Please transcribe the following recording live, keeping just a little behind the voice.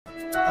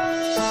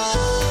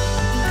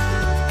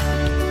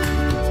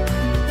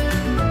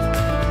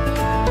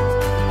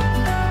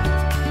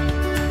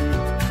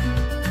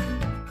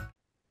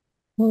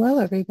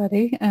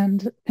everybody,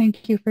 and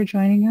thank you for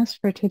joining us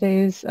for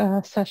today's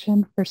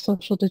session for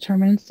Social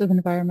Determinants of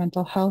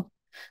Environmental Health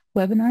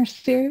webinar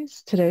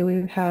series. Today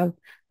we have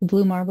the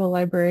Blue Marble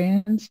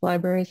Librarians,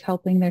 libraries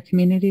helping their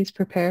communities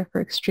prepare for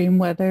extreme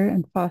weather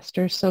and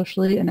foster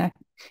socially and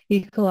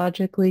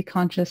ecologically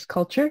conscious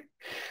culture.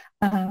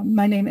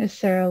 My name is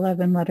Sarah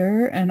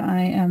Levin-Lederer, and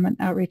I am an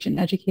Outreach and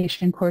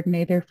Education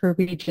Coordinator for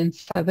Region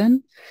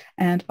 7,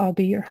 and I'll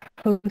be your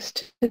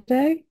host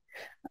today.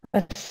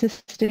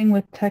 Assisting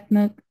with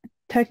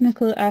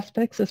technical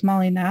aspects is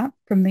Molly Knapp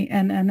from the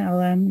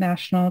NNLM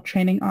National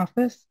Training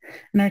Office,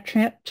 and our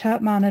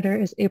chat monitor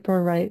is April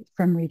Wright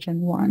from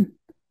Region 1.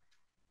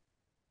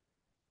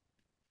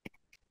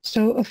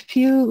 So a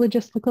few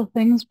logistical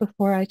things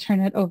before I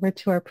turn it over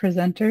to our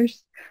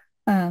presenters.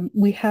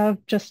 We have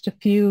just a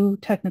few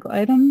technical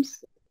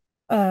items.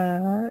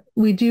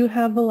 We do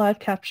have a live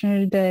captioner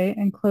today,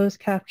 and closed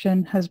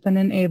caption has been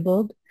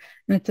enabled,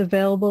 and it's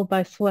available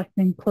by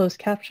selecting closed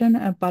caption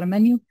at bottom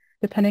menu.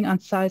 Depending on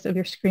size of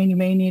your screen, you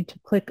may need to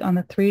click on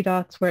the three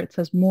dots where it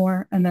says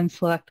more and then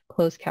select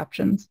closed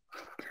captions.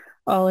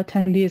 All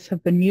attendees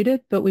have been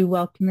muted, but we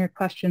welcome your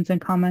questions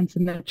and comments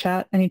in the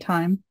chat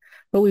anytime.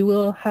 But we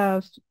will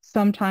have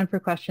some time for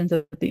questions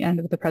at the end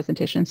of the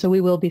presentation, so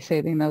we will be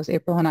saving those.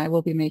 April and I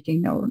will be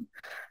making note.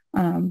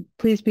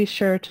 Please be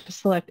sure to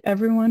select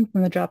everyone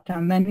from the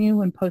drop-down menu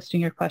when posting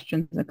your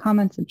questions and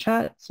comments in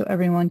chat so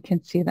everyone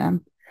can see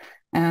them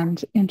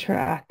and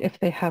interact if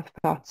they have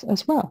thoughts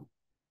as well.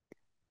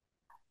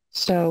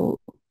 So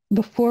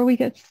before we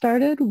get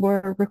started,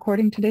 we're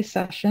recording today's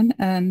session,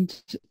 and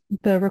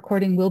the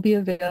recording will be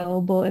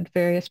available at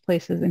various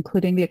places,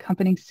 including the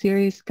accompanying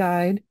series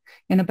guide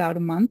in about a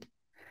month.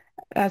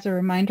 As a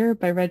reminder,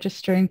 by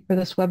registering for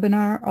this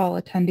webinar, all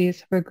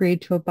attendees have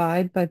agreed to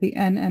abide by the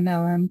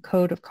NNLM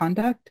Code of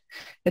Conduct.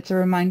 It's a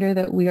reminder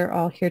that we are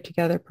all here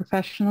together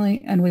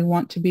professionally, and we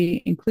want to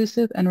be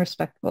inclusive and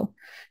respectful.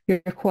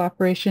 Your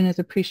cooperation is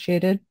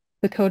appreciated.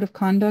 The Code of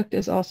Conduct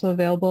is also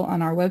available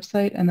on our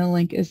website, and the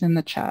link is in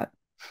the chat.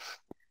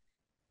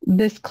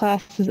 This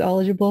class is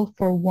eligible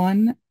for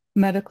one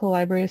Medical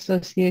Library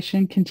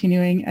Association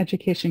continuing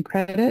education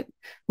credit,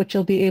 which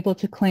you'll be able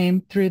to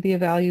claim through the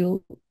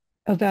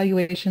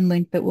evaluation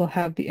link that will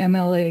have the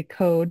MLA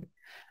code,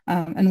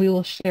 and we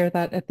will share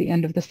that at the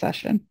end of the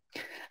session.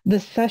 The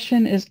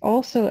session is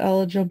also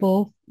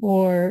eligible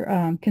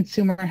for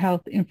Consumer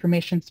Health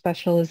Information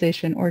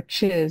Specialization, or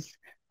CHIS,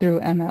 through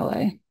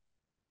MLA.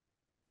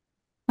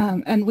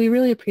 And we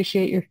really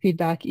appreciate your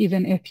feedback,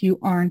 even if you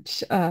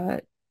aren't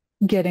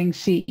getting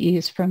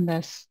CEs from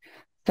this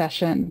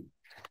session.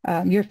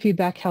 Your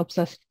feedback helps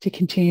us to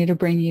continue to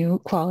bring you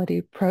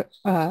quality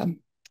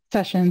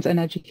sessions and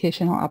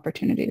educational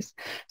opportunities.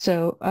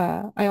 So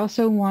I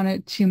also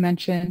wanted to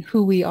mention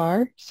who we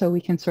are so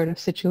we can sort of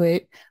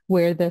situate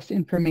where this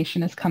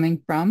information is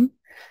coming from.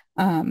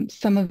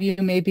 Some of you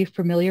may be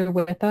familiar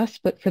with us,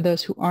 but for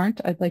those who aren't,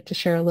 I'd like to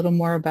share a little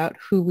more about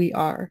who we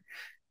are.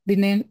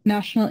 The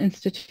National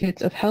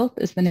Institutes of Health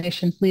is the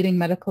nation's leading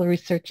medical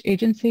research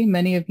agency.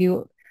 Many of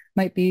you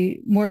might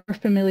be more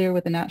familiar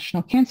with the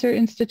National Cancer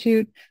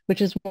Institute,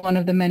 which is one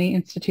of the many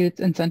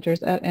institutes and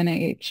centers at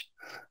NIH.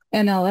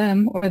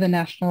 NLM, or the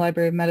National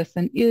Library of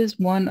Medicine, is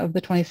one of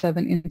the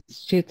 27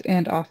 institutes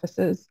and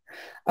offices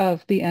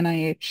of the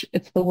NIH.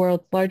 It's the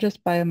world's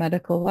largest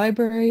biomedical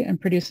library and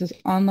produces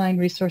online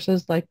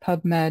resources like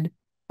PubMed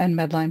and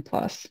Medline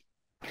Plus.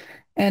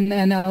 And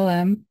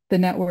NLM, the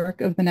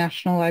network of the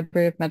National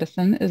Library of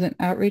Medicine, is an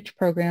outreach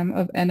program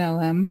of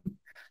NLM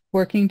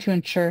working to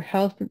ensure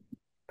health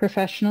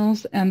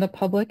professionals and the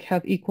public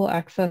have equal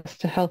access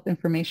to health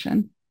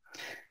information.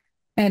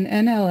 And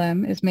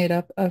NLM is made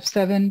up of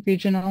 7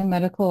 regional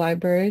medical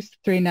libraries,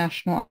 3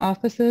 national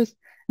offices,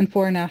 and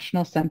 4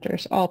 national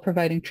centers, all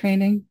providing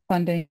training,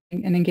 funding,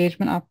 and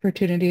engagement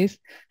opportunities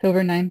to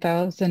over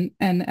 9,000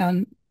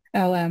 NLM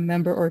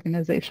member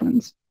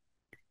organizations.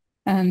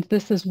 And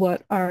this is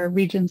what our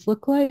regions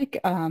look like.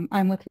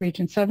 I'm with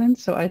Region 7,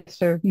 so I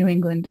serve New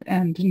England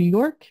and New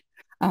York,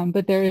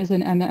 but there is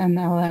an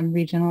NLM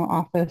regional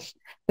office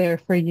there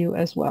for you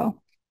as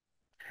well.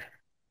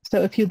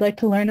 So if you'd like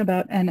to learn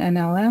about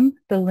NNLM,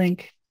 the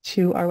link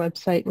to our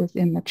website is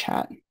in the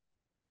chat.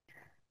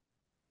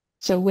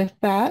 So with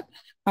that,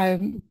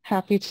 I'm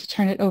happy to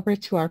turn it over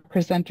to our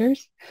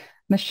presenters.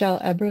 Michelle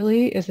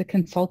Eberly is a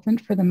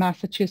consultant for the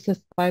Massachusetts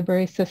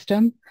Library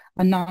System,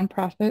 a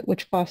nonprofit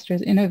which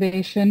fosters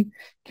innovation,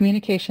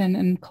 communication,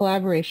 and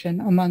collaboration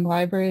among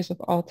libraries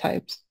of all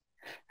types.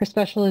 Her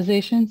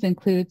specializations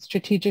include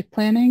strategic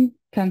planning,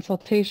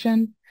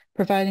 consultation,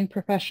 providing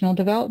professional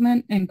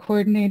development, and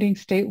coordinating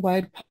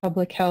statewide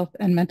public health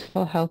and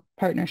mental health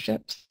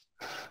partnerships.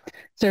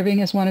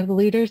 Serving as one of the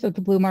leaders of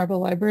the Blue Marble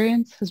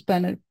Librarians has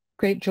been a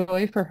great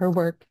joy for her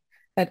work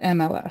at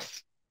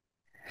MLS.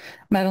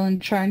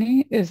 Madeline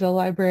Charney is a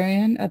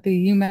librarian at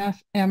the UMass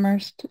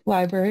Amherst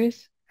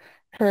Libraries.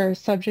 Her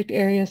subject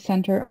areas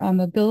center on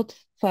the built,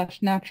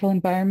 natural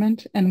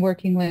environment and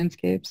working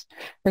landscapes.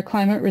 Her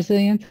climate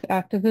resilience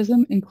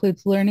activism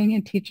includes learning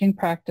and teaching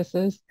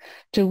practices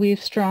to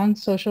weave strong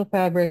social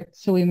fabric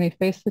so we may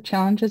face the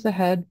challenges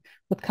ahead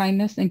with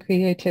kindness and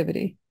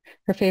creativity.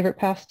 Her favorite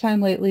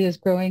pastime lately is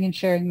growing and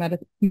sharing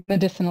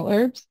medicinal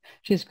herbs.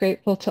 She's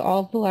grateful to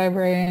all the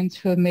librarians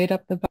who have made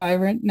up the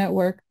vibrant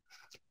network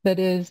that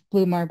is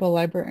Blue Marble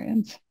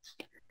Librarians.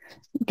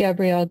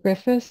 Gabrielle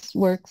Griffiths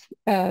works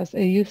as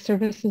a youth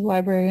services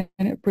librarian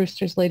at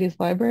Brewster's Ladies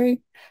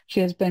Library.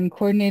 She has been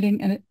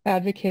coordinating and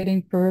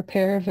advocating for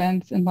repair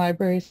events in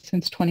libraries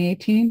since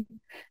 2018,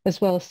 as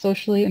well as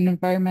socially and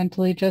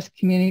environmentally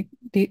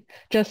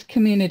just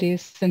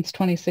communities since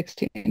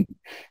 2016.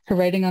 Her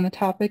writing on the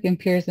topic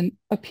appears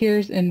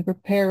in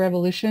Repair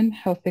Revolution,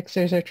 How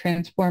Fixers Are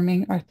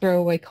Transforming Our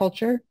Throwaway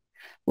Culture,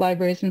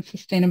 Libraries and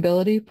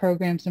Sustainability,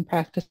 Programs and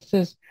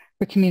Practices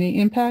for Community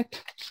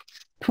Impact,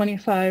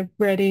 25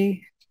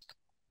 Ready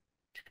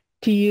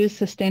to Use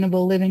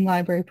Sustainable Living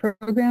Library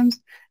Programs,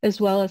 as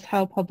well as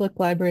How Public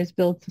Libraries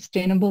Build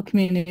Sustainable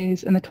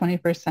Communities in the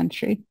 21st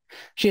Century.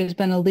 She has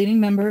been a leading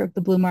member of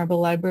the Blue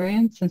Marble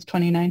Librarians since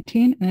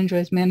 2019 and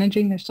enjoys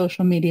managing their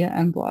social media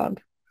and blog.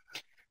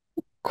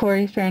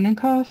 Corey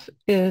Fernikoff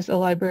is a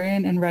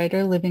librarian and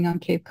writer living on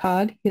Cape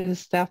Cod. He is a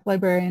staff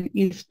librarian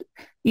at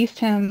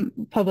Eastham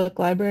Public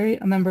Library,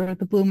 a member of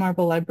the Blue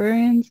Marble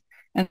Librarians,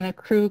 and a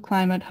Crew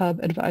Climate Hub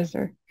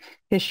advisor.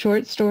 His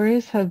short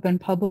stories have been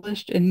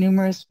published in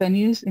numerous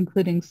venues,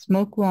 including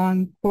Smoke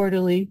Long,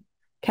 Quarterly,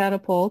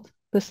 Catapult,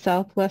 the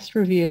Southwest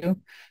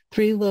Review,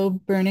 Three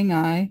Lobe Burning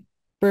Eye,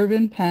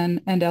 Bourbon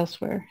Pen, and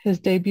elsewhere. His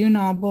debut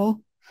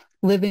novel,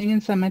 Living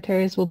in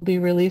Cemeteries, will be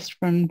released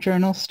from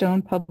Journal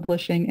Stone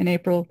Publishing in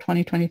April of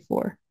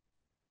 2024.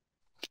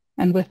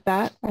 And with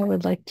that, I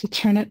would like to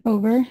turn it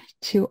over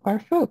to our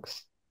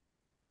folks.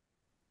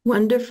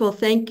 Wonderful.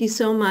 Thank you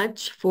so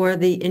much for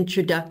the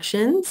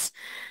introductions,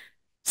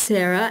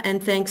 Sarah,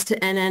 and thanks to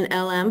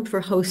NNLM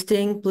for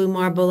hosting Blue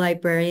Marble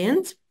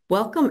Librarians.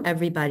 Welcome,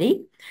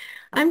 everybody.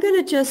 I'm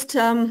going to just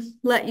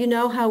let you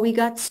know how we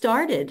got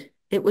started.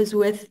 It was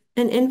with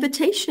an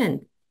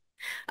invitation.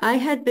 I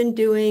had been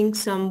doing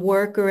some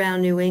work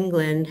around New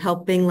England,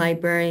 helping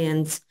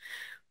librarians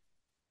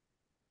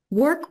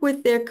work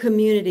with their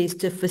communities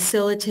to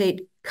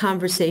facilitate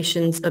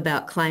conversations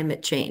about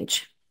climate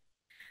change.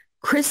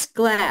 Chris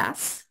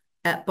Glass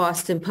at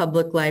Boston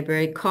Public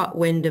Library caught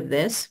wind of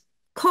this,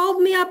 called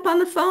me up on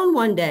the phone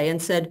one day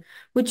and said,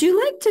 would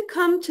you like to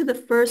come to the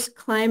first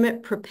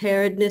Climate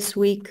Preparedness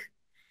Week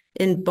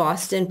in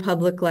Boston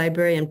Public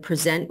Library and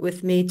present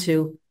with me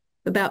to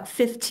about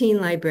 15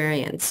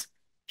 librarians?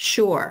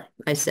 Sure,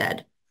 I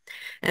said.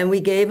 And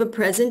we gave a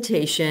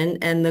presentation,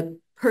 and the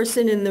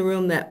person in the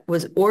room that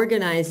was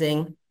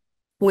organizing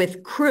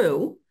with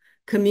Crew,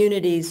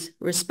 communities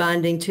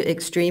responding to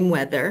extreme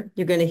weather,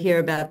 you're going to hear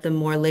about them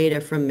more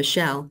later from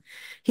Michelle.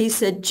 He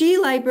said, gee,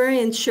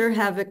 librarians sure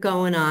have it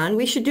going on.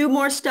 We should do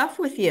more stuff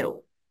with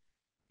you.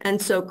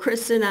 And so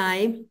Chris and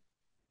I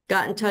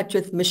got in touch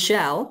with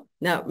Michelle.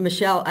 Now,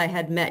 Michelle, I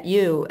had met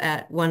you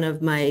at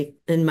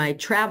in my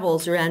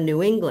travels around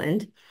New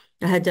England.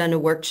 I had done a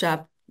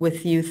workshop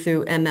with you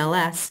through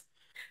MLS,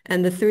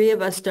 and the three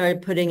of us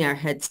started putting our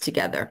heads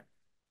together.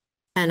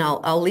 And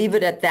I'll leave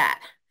it at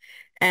that.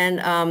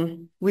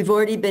 And we've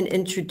already been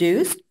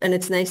introduced, and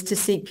it's nice to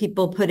see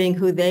people putting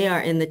who they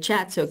are in the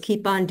chat. So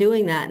keep on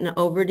doing that. And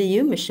over to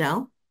you,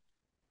 Michelle.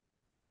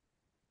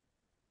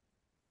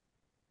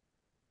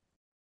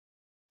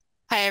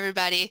 Hi,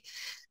 everybody.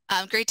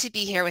 Great to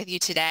be here with you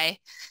today.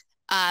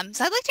 So I'd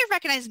like to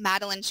recognize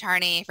Madeline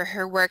Charney for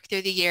her work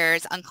through the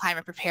years on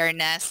climate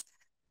preparedness,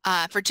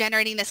 for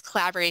generating this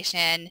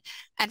collaboration,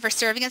 and for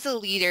serving as a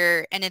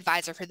leader and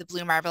advisor for the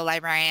Blue Marble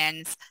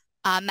Librarians.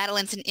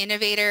 Madeline's an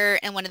innovator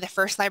and one of the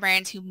first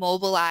librarians who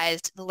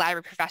mobilized the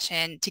library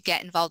profession to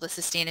get involved with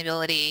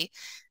sustainability.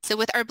 So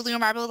with our Blue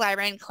Marble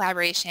Librarian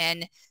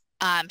collaboration,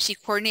 she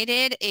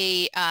coordinated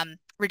a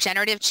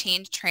regenerative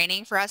change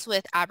training for us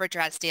with Abra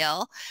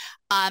Drysdale,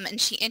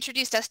 and she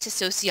introduced us to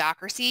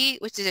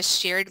Sociocracy, which is a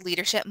shared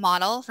leadership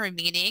model for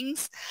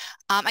meetings.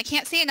 I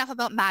can't say enough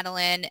about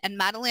Madeline, and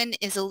Madeline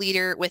is a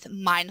leader with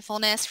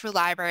mindfulness for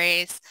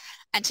libraries.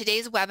 And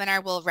today's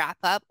webinar will wrap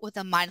up with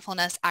a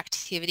mindfulness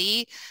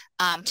activity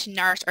to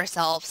nourish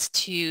ourselves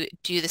to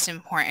do this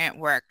important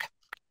work.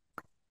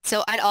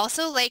 So I'd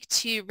also like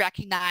to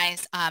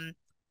recognize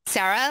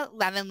Sarah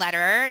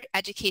Levin-Letterer,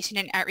 Education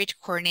and Outreach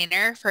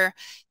Coordinator for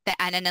the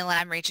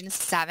NNLM Region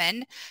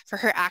 7, for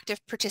her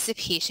active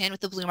participation with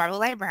the Blue Marble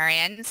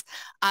Librarians.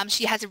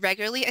 She has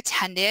regularly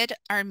attended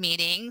our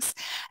meetings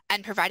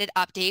and provided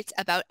updates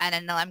about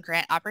NNLM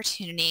grant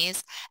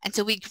opportunities, and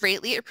so we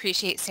greatly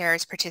appreciate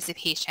Sarah's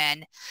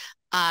participation.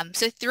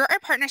 So through our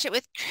partnership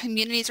with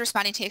Communities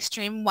Responding to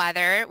Extreme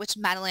Weather, which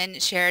Madeline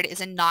shared is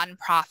a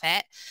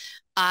nonprofit,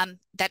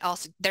 that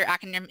also their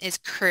acronym is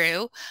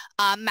CREW.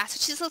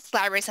 Massachusetts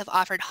libraries have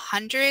offered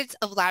hundreds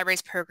of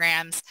libraries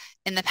programs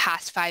in the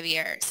past 5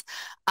 years.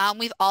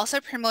 We've also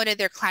promoted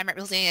their Climate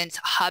Resilience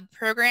Hub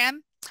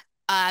program.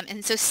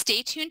 And so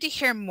stay tuned to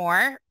hear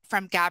more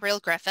from Gabrielle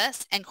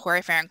Griffiths and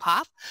Corey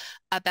Fahrenkopf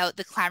about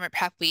the Climate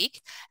Prep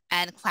Week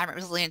and Climate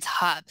Resilience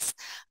Hubs.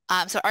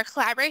 So our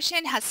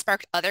collaboration has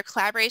sparked other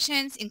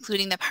collaborations,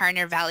 including the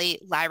Pioneer Valley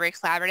Library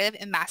Collaborative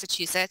in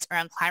Massachusetts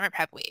around Climate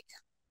Prep Week.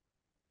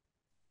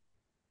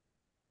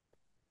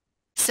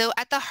 So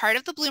at the heart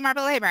of the Blue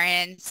Marble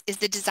Librarians is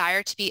the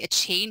desire to be a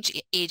change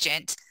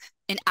agent,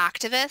 an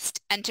activist,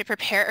 and to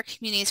prepare our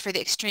communities for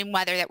the extreme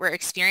weather that we're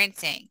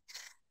experiencing.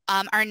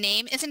 Our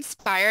name is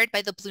inspired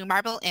by the Blue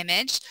Marble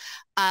image,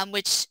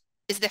 which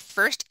is the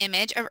first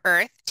image of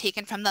Earth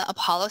taken from the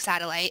Apollo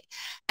satellite,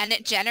 and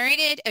it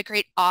generated a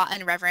great awe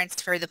and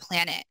reverence for the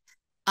planet.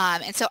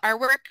 And so our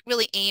work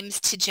really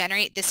aims to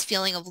generate this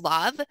feeling of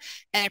love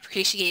and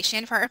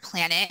appreciation for our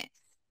planet,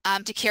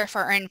 to care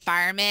for our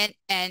environment,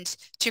 and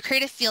to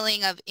create a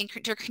feeling of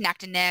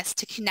interconnectedness,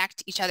 to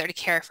connect each other, to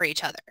care for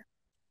each other.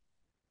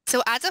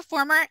 So as a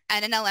former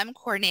NNLM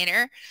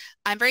coordinator,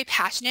 I'm very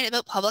passionate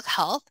about public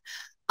health,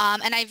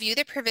 and I view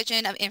the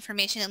provision of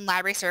information and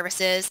library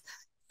services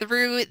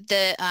through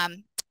the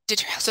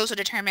social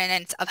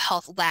determinants of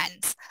health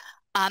lens.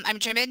 I'm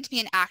driven to be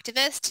an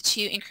activist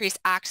to increase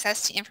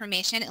access to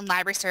information and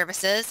library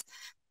services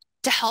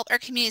to help our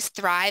communities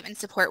thrive and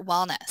support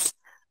wellness.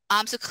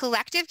 So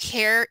collective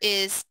care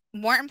is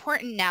more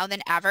important now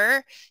than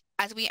ever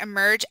as we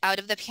emerge out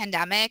of the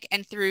pandemic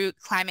and through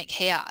climate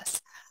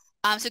chaos.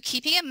 So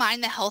keeping in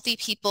mind the Healthy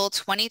People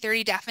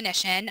 2030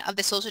 definition of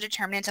the social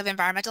determinants of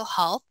environmental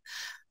health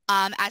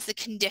as the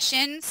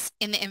conditions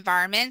in the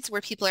environments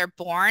where people are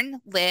born,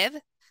 live,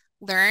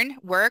 learn,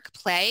 work,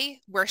 play,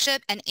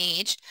 worship, and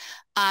age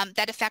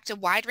that affect a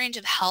wide range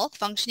of health,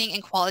 functioning,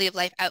 and quality of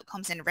life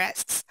outcomes and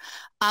risks.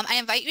 I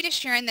invite you to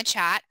share in the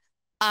chat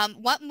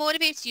what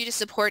motivates you to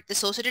support the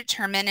social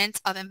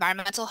determinants of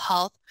environmental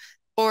health,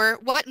 or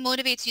what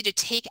motivates you to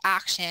take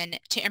action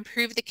to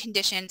improve the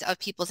conditions of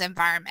people's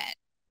environment.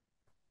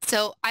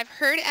 So I've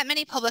heard at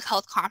many public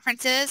health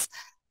conferences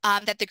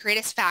that the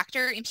greatest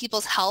factor in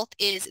people's health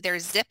is their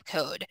zip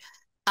code,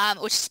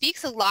 which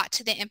speaks a lot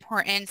to the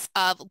importance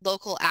of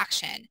local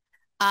action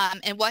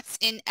and what's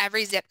in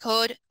every zip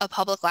code of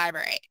public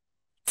library.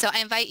 So I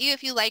invite you,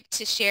 if you like,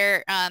 to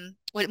share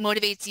what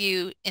motivates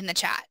you in the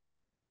chat.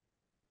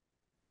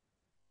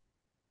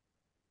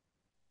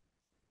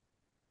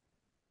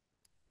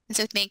 And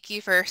so thank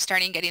you for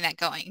getting that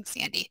going,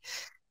 Sandy.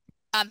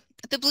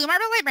 The Blue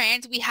Marble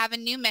Librarians, we have a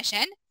new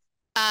mission.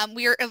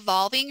 We are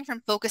evolving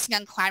from focusing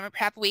on Climate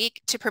Prep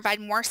Week to provide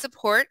more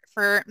support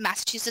for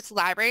Massachusetts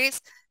libraries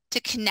to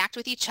connect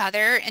with each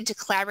other and to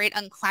collaborate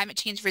on climate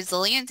change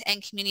resilience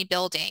and community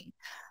building.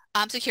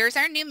 So here's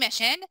our new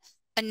mission: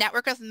 a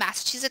network of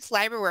Massachusetts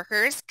library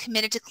workers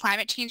committed to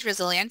climate change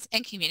resilience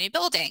and community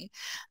building.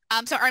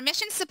 So our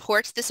mission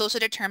supports the social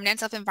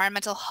determinants of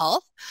environmental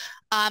health.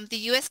 The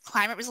U.S.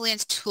 Climate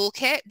Resilience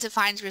Toolkit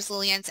defines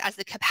resilience as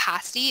the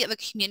capacity of a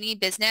community,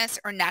 business,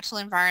 or natural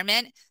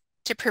environment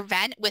to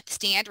prevent,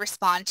 withstand,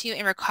 respond to,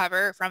 and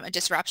recover from a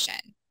disruption.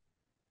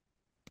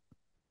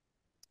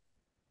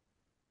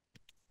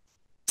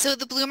 So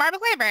the Blue Marble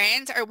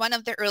Librarians are one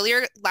of the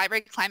earlier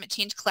library climate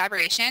change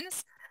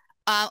collaborations.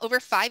 Over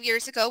 5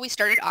 years ago, we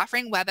started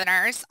offering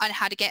webinars on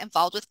how to get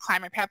involved with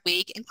Climate Prep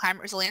Week and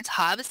Climate Resilience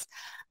Hubs.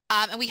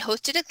 And we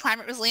hosted a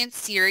Climate Resilience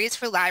series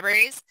for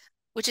libraries,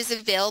 which is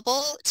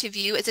available to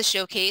view as a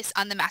showcase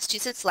on the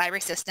Massachusetts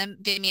Library System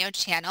Vimeo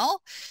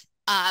channel.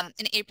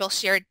 And April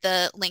shared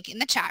the link in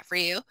the chat for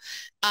you.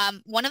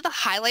 One of the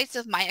highlights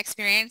of my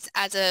experience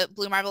as a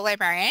Blue Marble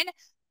Librarian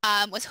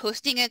was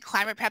hosting a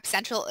Climate Prep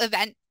Central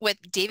event with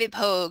David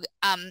Pogue,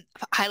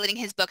 highlighting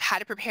his book, How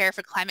to Prepare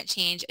for Climate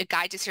Change, A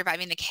Guide to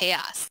Surviving the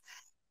Chaos.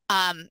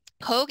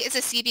 Pogue is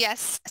a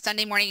CBS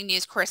Sunday Morning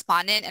News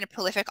correspondent and a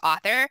prolific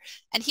author,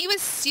 and he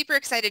was super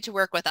excited to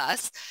work with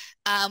us.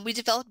 We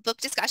developed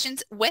book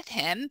discussions with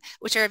him,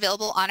 which are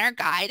available on our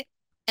guide,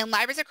 and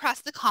libraries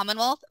across the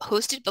Commonwealth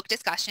hosted book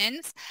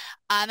discussions,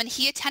 and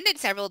he attended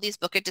several of these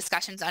book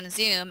discussions on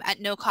Zoom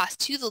at no cost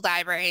to the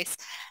libraries.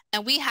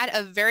 And we had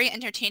a very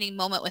entertaining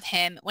moment with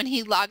him when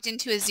he logged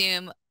into a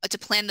Zoom to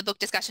plan the book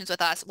discussions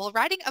with us while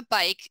riding a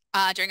bike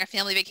during a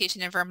family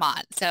vacation in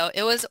Vermont. So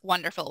it was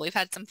wonderful. We've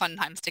had some fun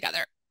times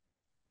together.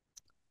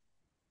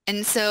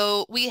 And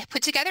so we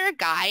put together a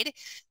guide.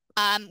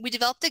 We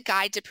developed a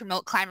guide to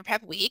promote Climate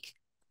Prep Week.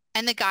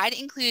 And the guide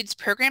includes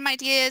program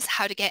ideas,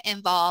 how to get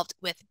involved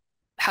with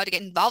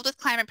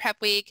Climate Prep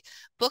Week,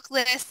 book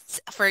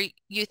lists for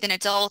youth and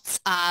adults,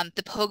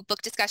 the Pogue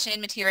book discussion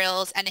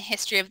materials, and a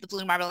history of the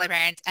Blue Marble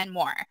Librarians, and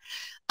more.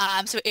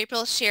 So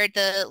April shared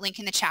the link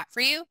in the chat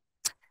for you.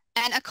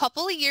 And a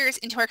couple of years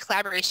into our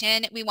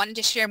collaboration, we wanted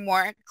to share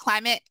more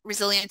climate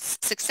resilience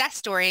success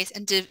stories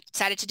and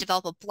decided to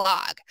develop a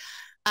blog.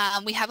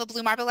 We have a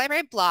Blue Marble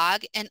Library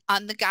blog, and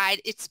on the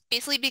guide, it's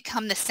basically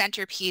become the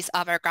centerpiece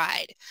of our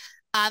guide.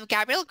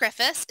 Gabrielle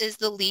Griffiths is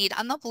the lead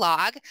on the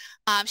blog.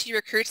 She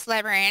recruits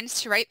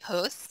librarians to write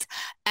posts,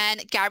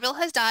 and Gabrielle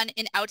has done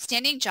an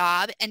outstanding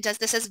job and does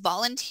this as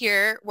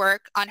volunteer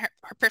work on her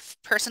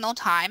personal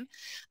time.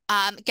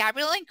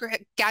 Gabrielle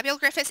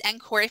Griffiths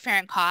and Corey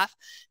Fahrenkopf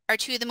are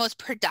two of the most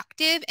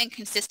productive and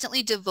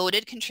consistently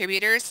devoted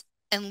contributors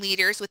and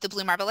leaders with the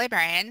Blue Marble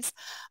Librarians.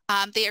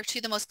 They are two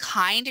of the most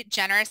kind,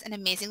 generous, and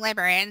amazing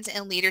librarians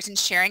and leaders in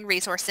sharing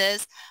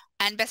resources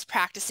and best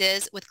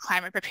practices with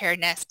climate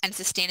preparedness and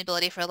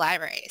sustainability for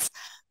libraries.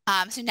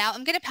 So now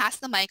I'm going to pass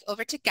the mic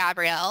over to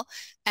Gabrielle,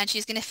 and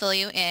she's going to fill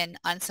you in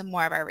on some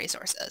more of our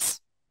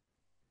resources.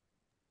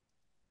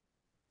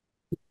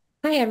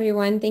 Hi,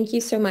 everyone. Thank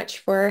you so much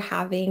for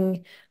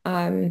having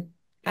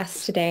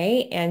us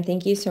today. And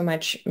thank you so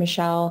much,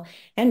 Michelle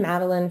and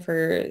Madeline,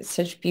 for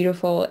such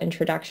beautiful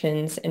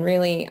introductions. And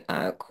really,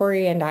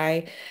 Corey and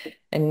I,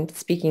 and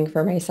speaking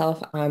for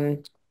myself,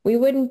 we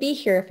wouldn't be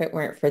here if it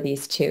weren't for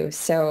these two.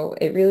 So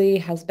it really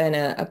has been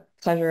a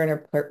pleasure and a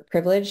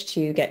privilege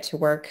to get to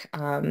work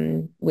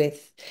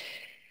with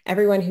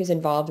everyone who's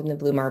involved in the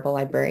Blue Marble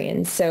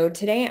Librarians. So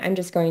today I'm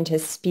just going to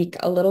speak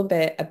a little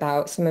bit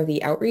about some of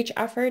the outreach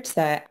efforts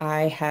that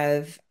I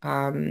have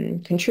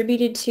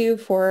contributed to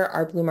for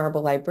our Blue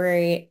Marble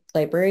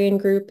Librarian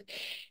group.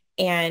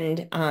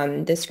 And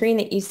the screen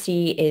that you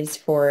see is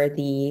for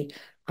the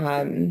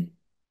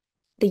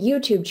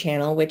YouTube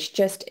channel, which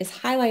just is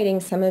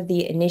highlighting some of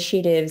the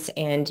initiatives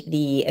and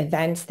the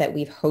events that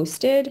we've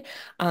hosted,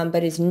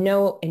 but is in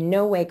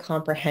no way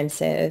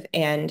comprehensive.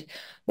 And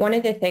one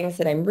of the things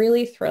that I'm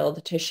really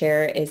thrilled to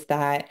share is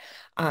that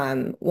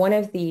one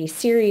of the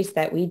series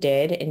that we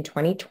did in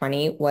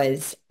 2020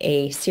 was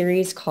a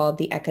series called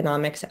The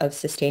Economics of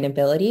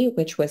Sustainability,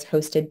 which was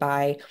hosted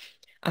by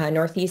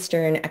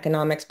Northeastern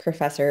economics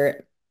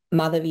professor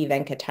Madhavi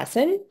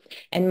Venkatesan.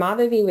 And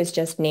Madhavi was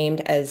just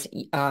named as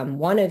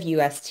one of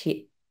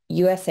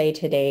USA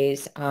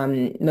Today's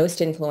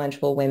most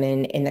influential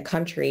women in the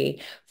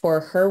country for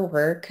her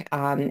work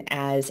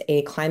as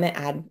a climate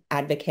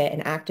advocate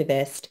and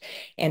activist,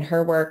 and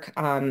her work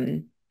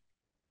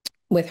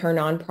with her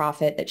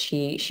nonprofit that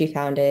she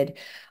founded,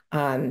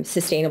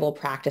 Sustainable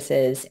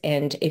Practices.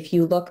 And if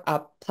you look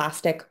up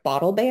plastic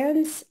bottle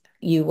bans,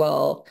 you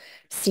will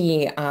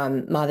see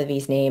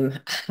Madhavi's name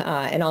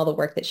and all the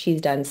work that she's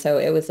done. So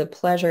it was a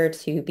pleasure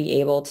to be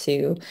able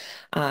to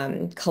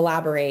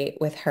collaborate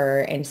with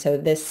her. And so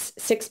this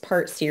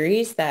 6-part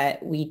series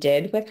that we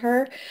did with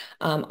her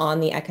on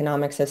the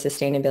economics of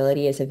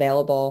sustainability is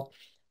available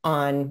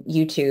on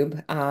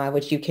YouTube,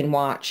 which you can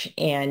watch.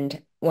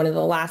 And one of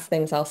the last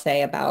things I'll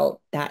say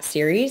about that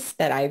series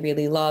that I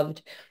really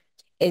loved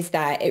is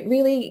that it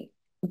really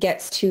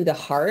gets to the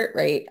heart,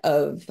 right,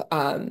 of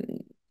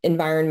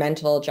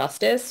environmental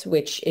justice,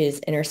 which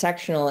is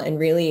intersectional and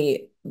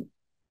really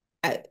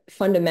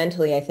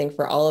fundamentally, I think,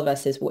 for all of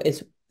us is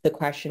the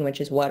question, which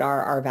is what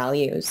are our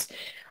values,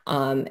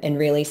 and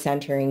really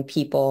centering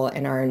people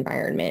and our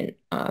environment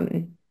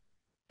and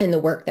the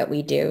work that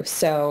we do.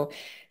 So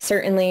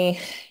certainly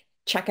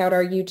check out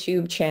our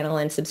YouTube channel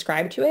and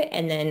subscribe to it.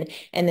 And then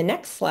in the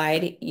next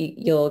slide,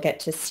 you'll get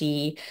to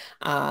see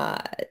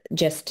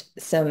just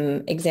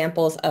some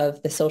examples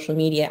of the social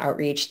media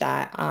outreach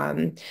that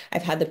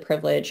I've had the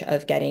privilege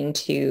of getting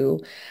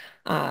to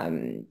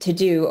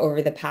do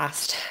over the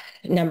past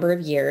number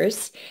of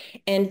years.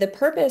 And the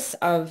purpose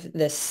of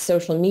this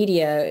social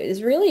media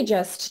is really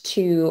just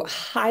to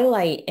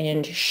highlight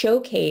and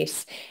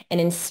showcase and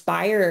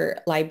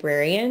inspire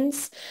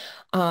librarians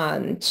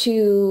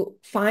to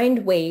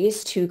find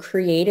ways to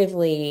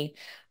creatively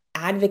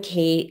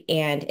advocate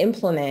and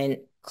implement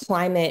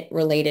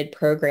climate-related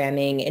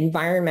programming,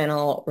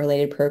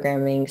 environmental-related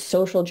programming,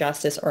 social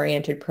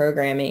justice-oriented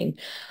programming.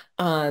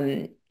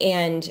 And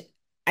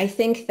I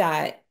think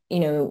that,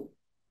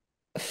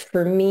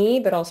 for me,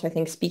 but also I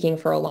think speaking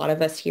for a lot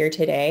of us here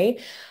today,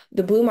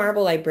 the Blue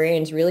Marble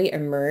Librarians really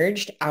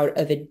emerged out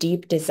of a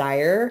deep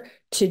desire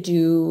to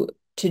do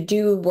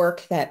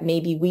work that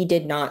maybe we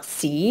did not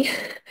see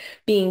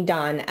being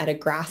done at a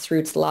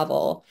grassroots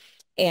level,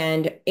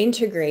 and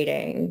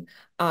integrating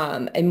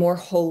a more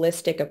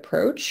holistic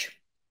approach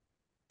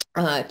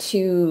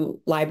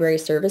to library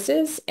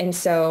services. And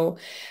so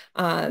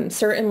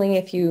certainly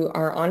if you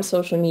are on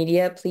social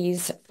media,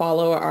 please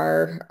follow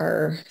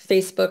our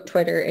Facebook,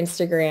 Twitter,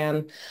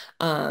 Instagram,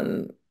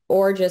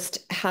 or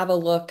just have a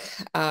look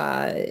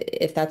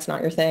if that's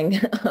not your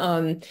thing.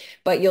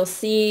 But you'll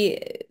see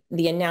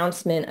the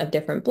announcement of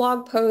different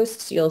blog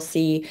posts. You'll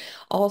see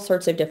all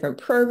sorts of different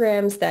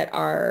programs that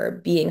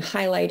are being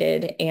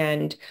highlighted.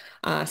 And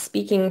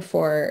speaking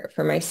for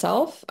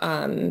myself,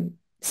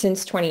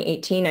 since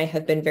 2018, I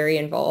have been very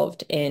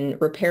involved in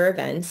repair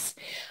events,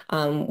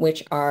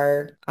 which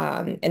are,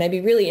 and I'd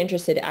be really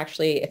interested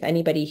actually if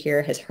anybody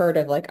here has heard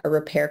of like a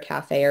repair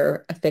cafe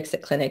or a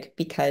fix-it clinic,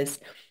 because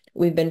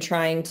we've been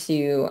trying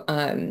to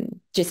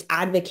just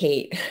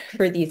advocate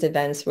for these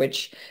events,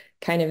 which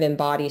kind of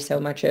embody so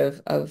much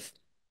of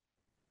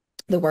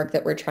the work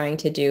that we're trying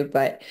to do.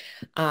 But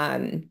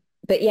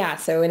but yeah,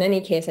 so in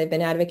any case, I've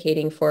been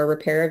advocating for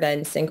repair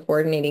events and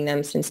coordinating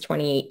them since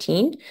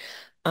 2018.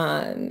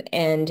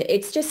 And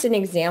it's just an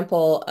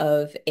example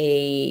of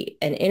an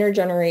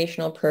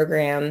intergenerational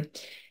program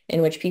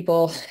in which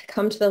people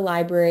come to the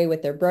library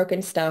with their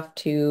broken stuff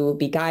to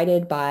be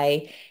guided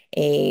by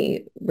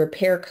a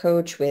repair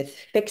coach with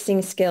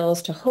fixing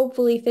skills to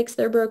hopefully fix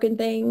their broken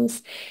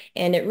things.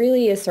 And it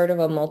really is sort of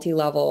a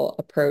multi-level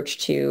approach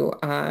to,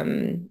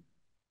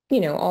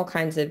 all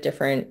kinds of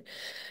different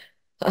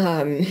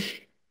um,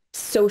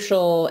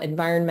 social,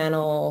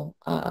 environmental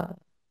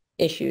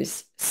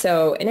issues.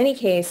 So in any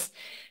case,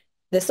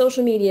 the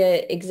social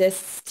media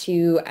exists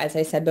to, as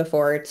I said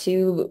before,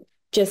 to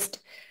just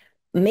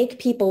make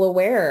people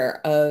aware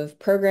of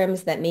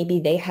programs that maybe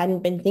they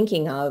hadn't been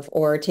thinking of,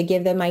 or to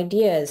give them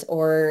ideas,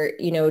 or,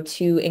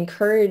 to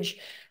encourage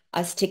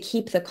us to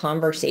keep the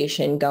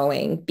conversation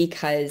going.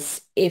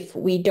 Because if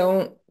we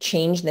don't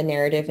change the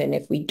narrative and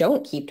if we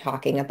don't keep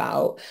talking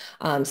about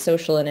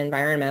social and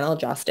environmental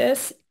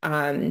justice,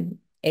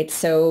 it's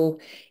so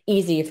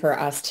easy for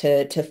us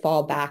to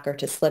fall back or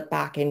to slip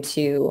back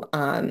into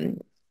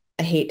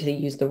I hate to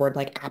use the word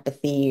like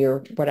apathy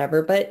or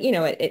whatever, but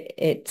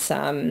it's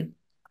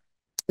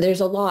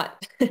there's a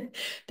lot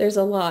there's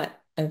a lot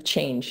of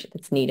change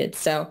that's needed.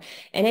 So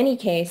in any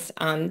case,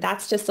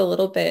 that's just a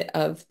little bit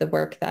of the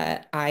work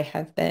that I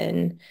have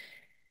been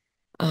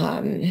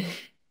um,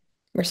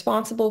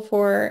 responsible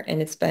for,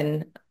 and it's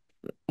been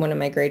one of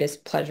my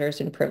greatest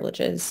pleasures and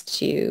privileges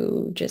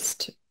to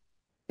just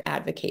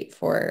advocate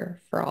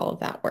for all of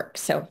that work.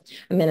 So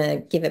I'm going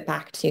to give it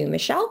back to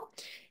Michelle,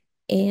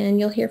 and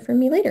you'll hear from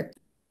me later.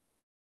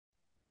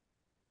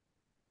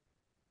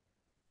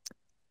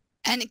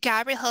 And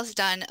Gabrielle has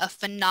done a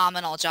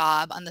phenomenal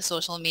job on the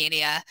social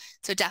media.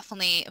 So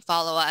definitely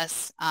follow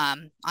us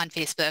on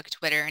Facebook,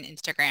 Twitter, and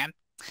Instagram.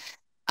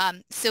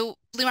 So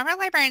Blue Marble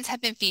Librarians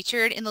have been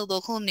featured in the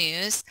local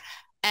news.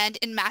 And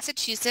in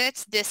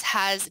Massachusetts, this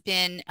has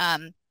been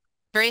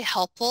very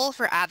helpful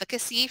for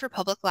advocacy for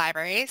public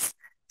libraries.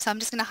 So I'm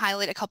just going to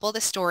highlight a couple of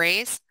the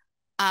stories.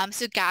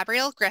 So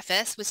Gabrielle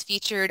Griffiths was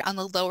featured on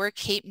the Lower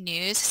Cape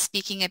News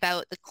speaking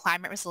about the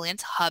Climate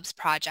Resilience Hubs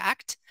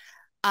project.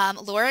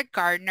 Laura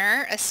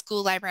Gardner, a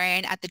school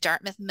librarian at the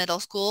Dartmouth Middle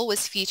School,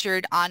 was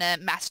featured on a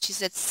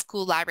Massachusetts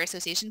School Library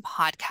Association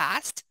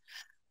podcast.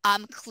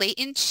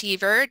 Clayton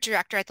Cheever,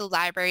 director at the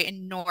library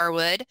in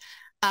Norwood,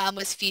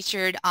 was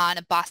featured on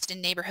a Boston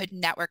Neighborhood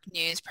Network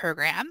News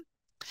program.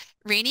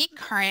 Rainey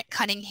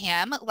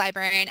Cunningham,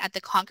 librarian at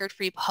the Concord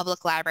Free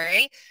Public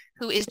Library,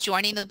 who is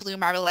joining the Blue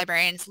Marble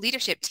Librarians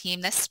leadership team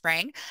this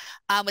spring,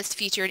 was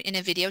featured in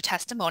a video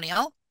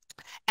testimonial.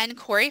 And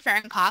Corey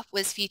Fahrenkopf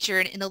was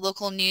featured in the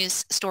local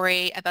news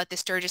story about the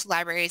Sturgis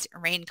Library's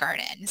rain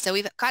garden. So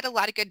we've got a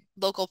lot of good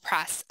local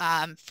press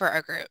for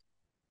our group.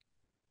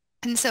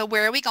 And so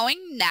where are we going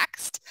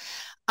next?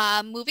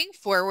 Moving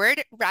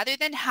forward, rather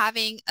than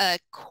having a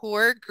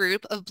core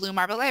group of Blue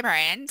Marble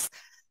librarians,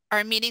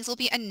 our meetings will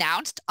be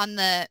announced on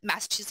the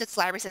Massachusetts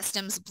Library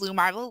System's Blue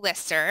Marble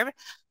listserv.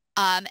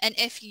 And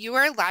if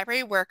you're a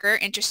library worker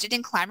interested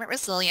in climate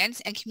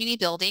resilience and community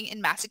building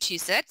in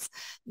Massachusetts,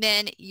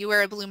 then you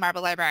are a Blue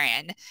Marble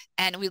librarian,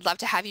 and we'd love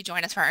to have you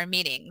join us for our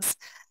meetings.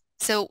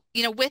 So,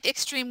 with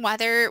extreme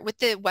weather, with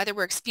the weather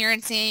we're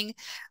experiencing,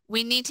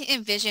 we need to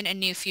envision a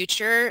new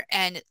future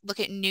and look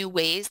at new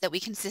ways that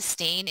we can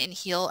sustain and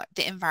heal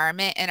the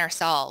environment and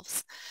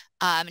ourselves,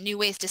 new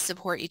ways to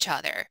support each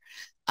other.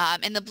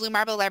 And the Blue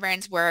Marble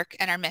Librarians work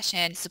and our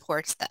mission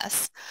supports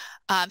this.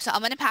 So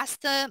I'm going to pass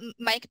the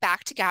mic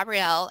back to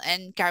Gabrielle,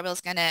 and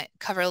Gabrielle's going to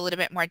cover a little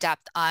bit more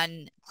depth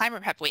on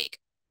Climate Prep Week.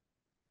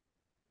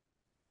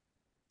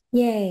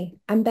 Yay,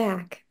 I'm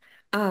back.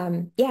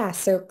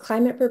 So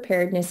Climate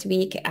Preparedness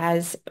Week,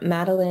 as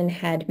Madeline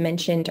had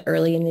mentioned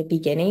early in the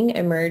beginning,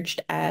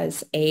 emerged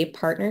as a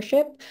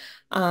partnership.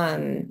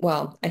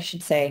 I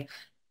should say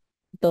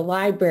the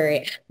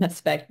library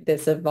aspect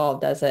this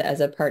evolved as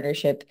a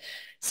partnership.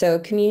 So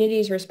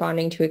Communities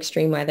Responding to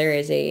Extreme Weather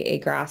is a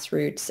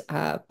grassroots,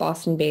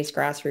 Boston-based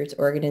grassroots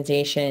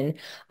organization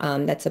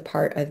that's a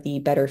part of the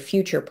Better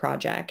Future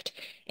Project.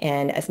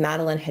 And as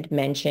Madeline had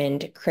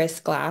mentioned, Chris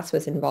Glass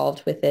was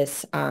involved with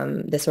this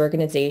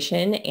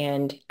organization,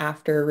 and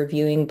after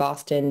reviewing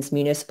Boston's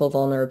Municipal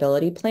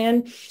Vulnerability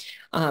Plan,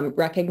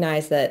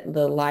 recognized that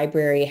the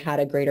library had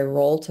a greater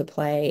role to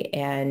play,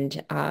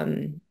 and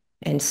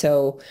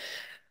so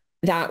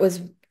that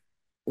was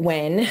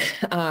when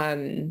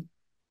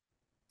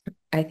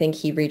I think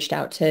he reached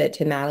out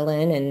to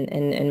Madeline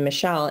and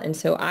Michelle. And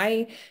so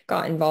I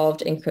got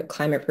involved in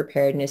Climate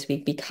Preparedness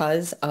Week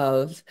because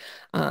of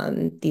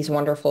these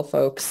wonderful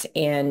folks,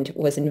 and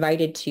was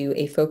invited to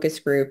a focus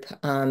group,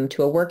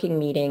 to a working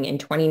meeting in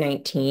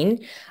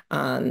 2019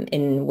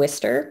 in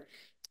Worcester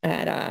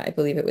at, I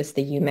believe it was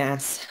the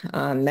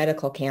UMass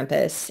Medical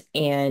Campus.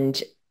 And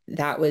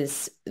that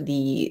was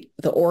the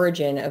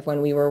origin of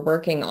when we were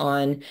working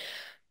on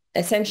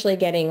essentially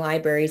getting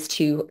libraries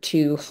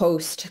to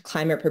host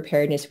Climate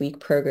Preparedness Week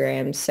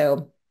programs.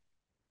 So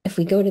if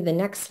we go to the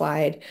next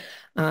slide,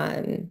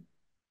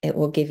 it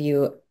will give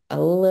you a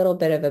little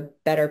bit of a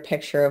better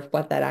picture of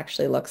what that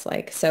actually looks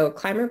like. So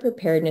Climate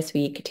Preparedness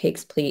Week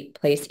takes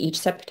place each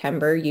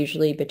September,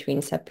 usually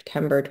between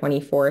September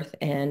 24th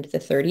and the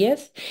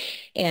 30th.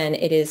 And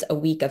it is a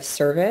week of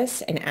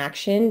service and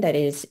action that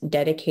is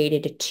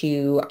dedicated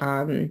to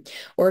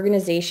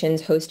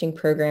organizations hosting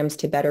programs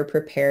to better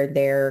prepare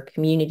their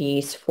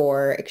communities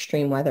for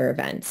extreme weather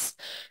events.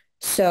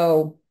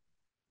 So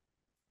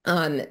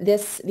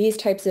these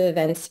types of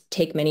events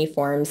take many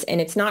forms,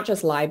 and it's not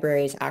just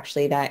libraries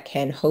actually that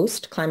can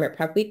host Climate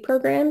Prep Week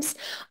programs,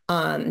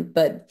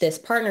 but this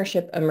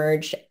partnership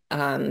emerged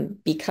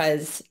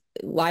because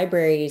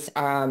libraries,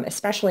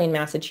 especially in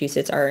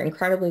Massachusetts, are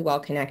incredibly well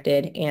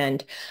connected,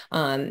 and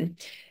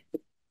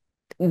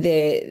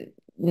the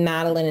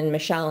Madeline and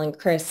Michelle and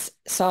Chris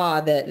saw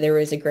that there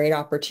was a great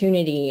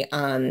opportunity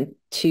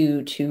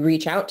to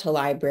reach out to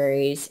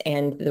libraries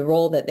and the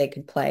role that they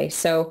could play.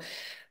 So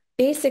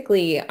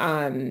basically,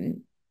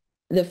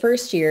 the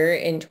first year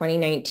in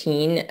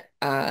 2019,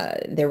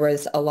 there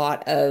was a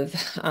lot of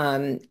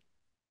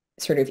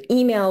sort of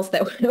emails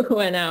that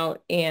went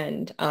out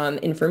and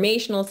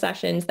informational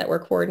sessions that were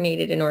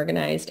coordinated and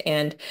organized.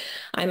 And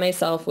I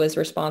myself was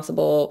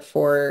responsible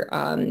for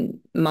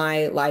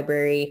my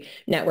library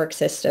network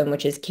system,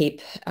 which is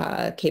Cape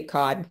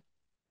Cod.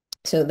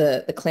 So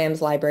the CLAMS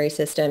library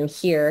system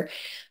here,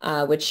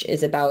 which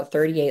is about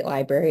 38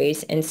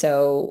 libraries. And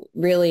so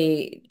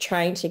really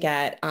trying to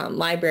get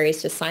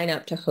libraries to sign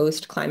up to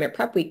host Climate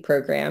Prep Week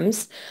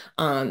programs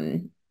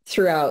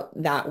throughout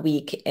that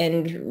week,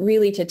 and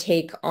really to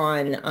take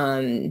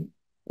on,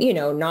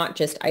 not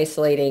just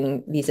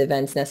isolating these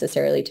events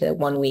necessarily to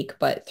 1 week,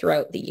 but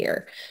throughout the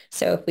year.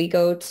 So if we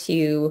go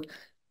to,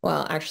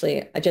 well,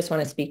 actually, I just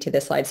want to speak to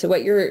this slide. So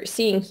what you're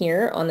seeing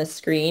here on the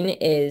screen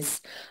is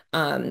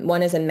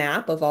one is a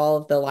map of all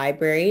of the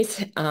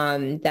libraries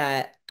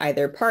that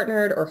either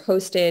partnered or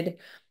hosted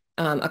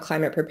a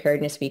Climate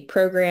Preparedness Week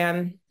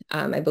program.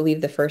 I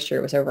believe the first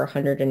year was over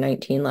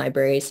 119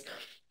 libraries.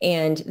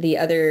 And the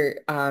other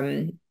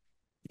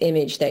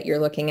image that you're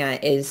looking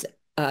at is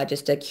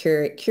just a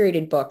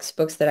curated books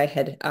that I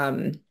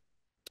had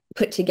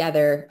put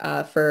together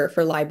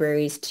for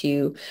libraries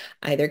to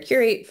either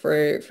curate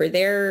for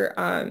their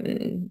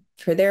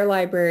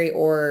library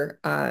or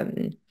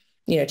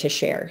to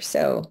share.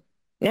 So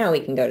now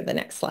we can go to the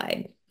next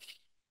slide.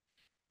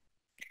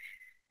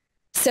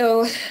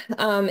 So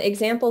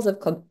examples of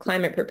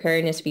Climate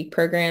Preparedness Week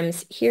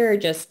programs. Here are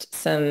just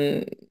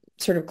some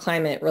sort of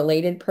climate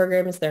related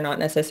programs. They're not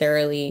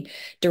necessarily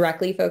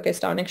directly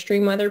focused on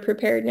extreme weather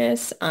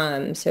preparedness.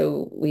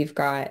 So we've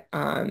got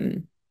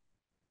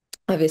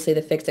obviously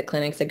the Fix It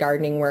Clinics, a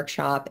gardening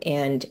workshop,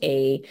 and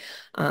a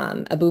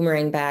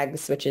boomerang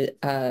bags, which is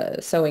a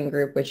sewing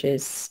group, which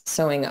is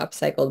sewing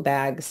upcycled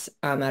bags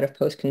out of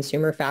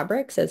post-consumer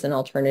fabrics as an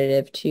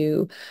alternative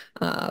to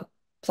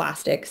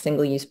plastic,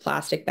 single-use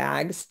plastic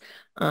bags.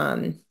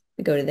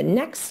 We go to the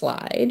next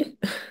slide.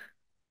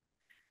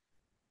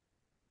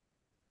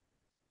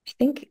 I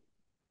think,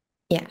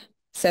 yeah.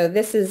 So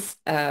this is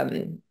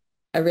a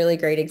really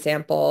great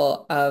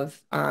example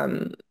of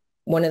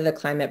one of the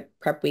Climate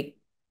Prep Week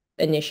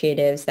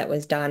initiatives that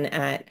was done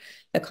at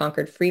the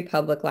Concord Free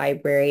Public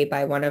Library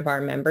by one of our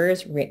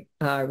members,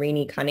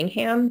 Rainey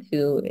Cunningham,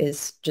 who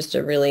is just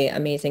a really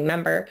amazing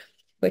member,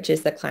 which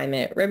is the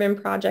Climate Ribbon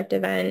Project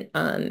event,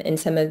 and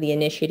some of the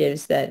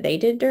initiatives that they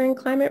did during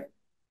Climate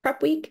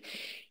Prep Week.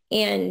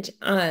 And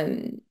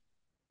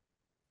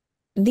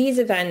these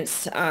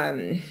events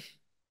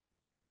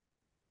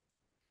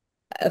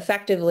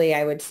effectively,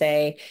 I would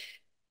say,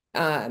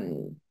 are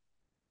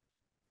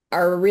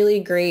a really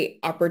great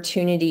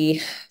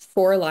opportunity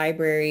for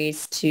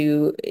libraries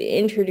to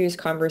introduce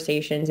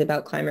conversations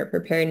about climate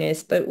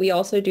preparedness, but we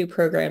also do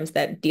programs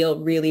that deal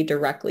really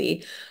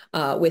directly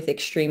with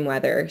extreme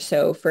weather.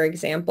 So for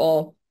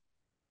example,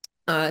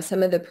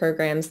 some of the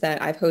programs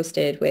that I've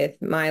hosted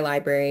with my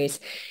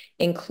libraries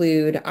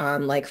include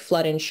like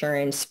flood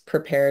insurance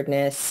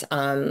preparedness.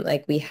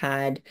 Like we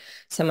had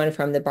someone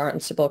from the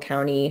Barnstable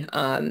County,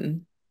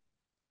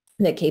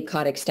 the Cape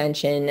Cod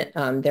Extension,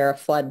 they're a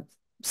flood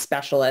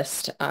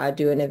specialist,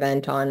 do an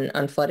event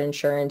on flood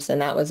insurance,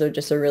 and that was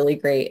just a really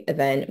great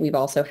event. We've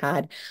also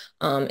had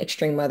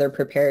extreme weather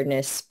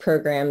preparedness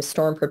programs,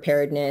 storm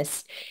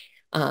preparedness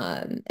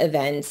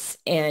events,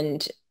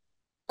 and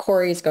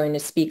Corey's going to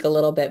speak a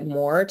little bit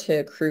more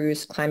to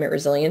Crew's Climate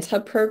Resilience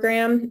Hub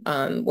program,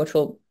 which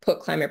will put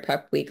Climate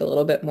Prep Week a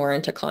little bit more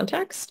into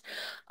context.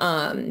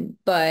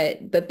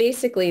 But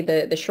basically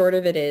the short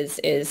of it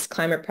is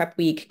Climate Prep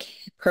Week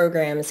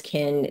programs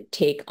can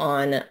take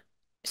on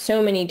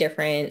so many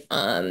different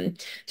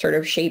sort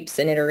of shapes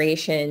and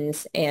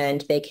iterations,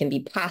 and they can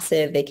be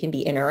passive, they can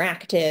be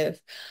interactive.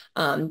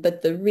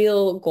 But the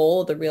real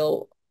goal, the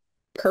real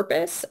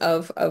purpose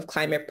of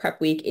Climate Prep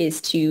Week is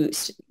to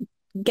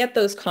get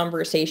those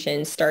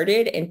conversations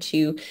started and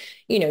to,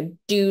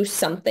 do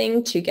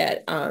something to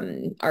get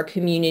our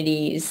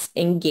communities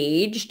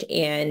engaged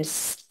and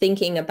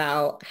thinking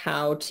about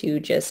how to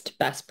just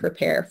best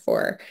prepare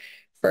for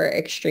for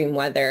extreme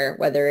weather,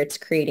 whether it's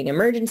creating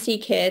emergency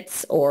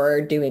kits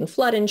or doing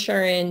flood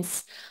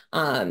insurance.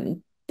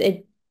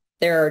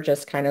 There are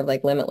just kind of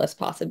like limitless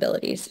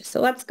possibilities. So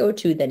let's go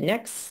to the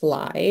next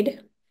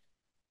slide.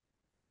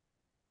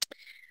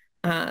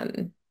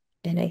 And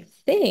I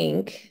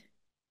think,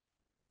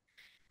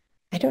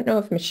 I don't know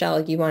if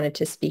Michelle, you wanted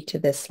to speak to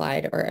this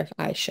slide or if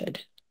I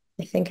should.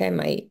 I think I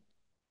might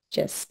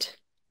just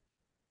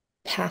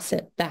pass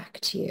it back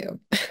to you.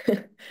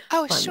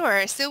 Oh,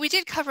 sure. So we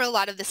did cover a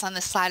lot of this on the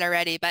slide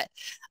already, but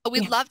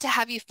we'd love to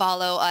have you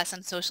follow us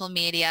on social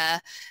media.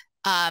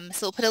 So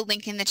we'll put a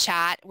link in the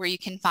chat where you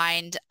can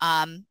find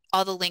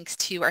all the links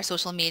to our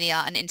social media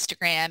on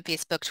Instagram,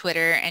 Facebook,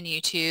 Twitter, and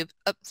YouTube.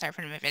 Oh, sorry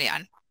for my video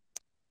on.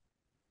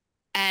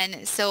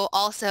 And so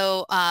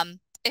also,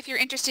 if you're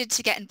interested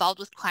to get involved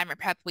with Climate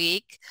Prep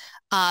Week,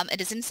 it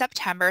is in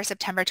September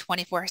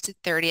 24th to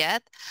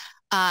 30th.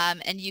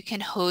 And you can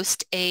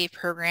host a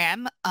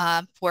program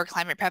for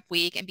Climate Prep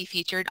Week and be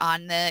featured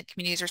on the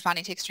Communities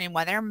Responding to Extreme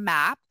Weather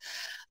map.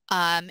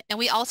 And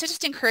we also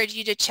just encourage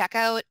you to check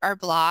out our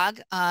blog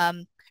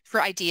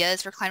for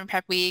ideas for Climate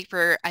Prep Week,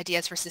 for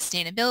ideas for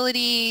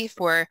sustainability,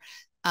 for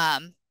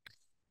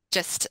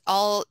just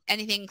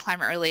anything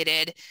climate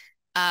related.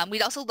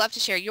 We'd also love to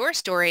share your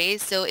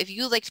stories. So if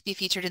you'd like to be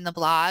featured in the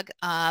blog,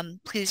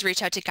 please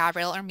reach out to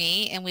Gabrielle or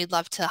me, and we'd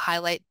love to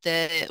highlight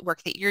the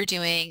work that you're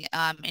doing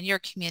in your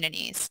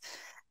communities.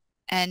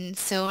 And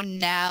so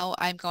now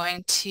I'm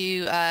going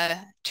to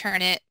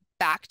turn it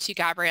back to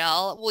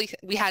Gabrielle.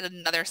 We had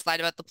another slide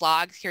about the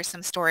blog. Here's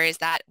some stories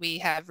that we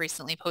have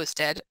recently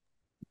posted.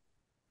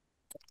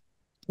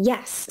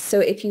 Yes. So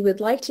if you would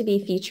like to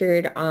be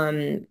featured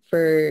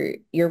for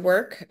your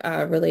work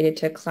related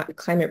to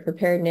climate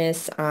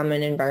preparedness and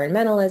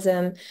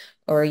environmentalism,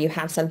 or you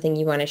have something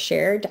you want to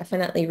share,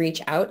 definitely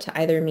reach out to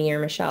either me or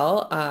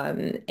Michelle.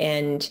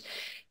 And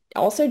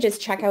also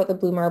just check out the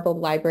Blue Marble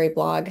Library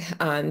blog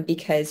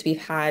because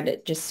we've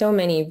had just so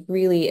many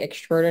really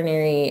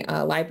extraordinary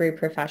library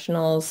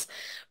professionals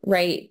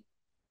write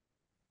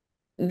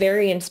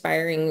very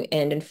inspiring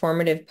and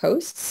informative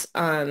posts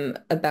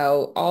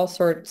about all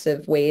sorts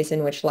of ways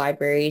in which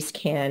libraries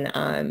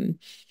can,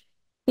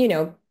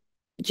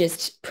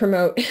 just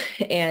promote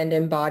and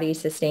embody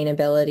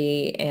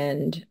sustainability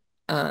and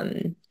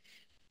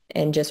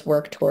just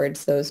work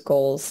towards those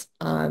goals.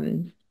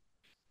 And,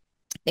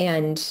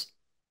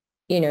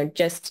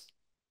 just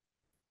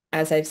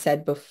as I've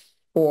said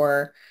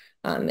before,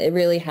 it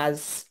really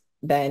has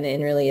been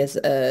and really is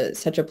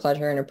such a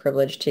pleasure and a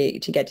privilege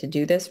to get to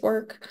do this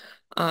work.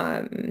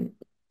 And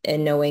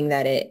knowing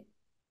that it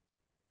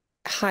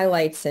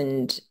highlights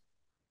and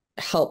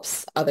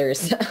helps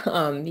others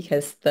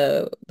because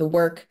the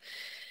work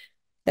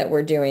that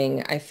we're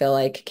doing, I feel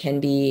like can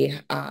be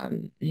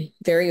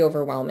very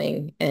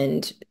overwhelming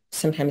and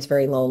sometimes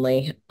very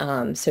lonely.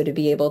 So to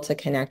be able to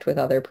connect with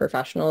other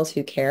professionals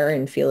who care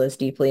and feel as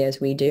deeply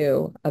as we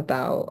do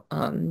about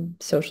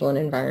social and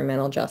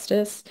environmental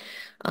justice,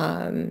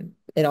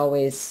 it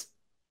always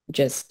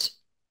just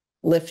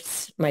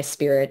lifts my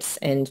spirits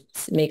and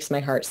makes my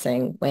heart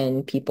sing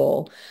when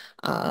people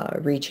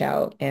reach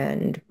out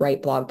and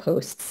write blog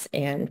posts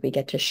and we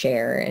get to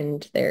share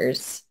and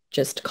there's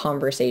just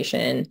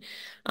conversation.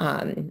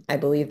 I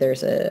believe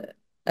there's a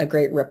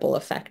great ripple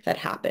effect that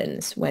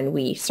happens when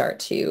we start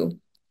to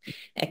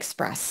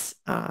express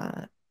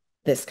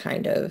this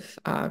kind of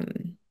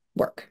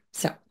work.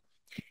 So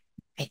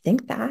I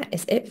think that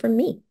is it from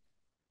me.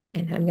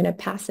 And I'm going to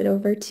pass it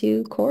over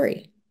to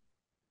Corey.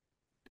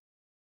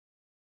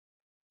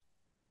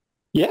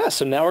 Yeah,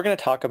 so now we're going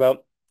to talk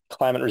about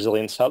climate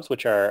resilience hubs,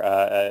 which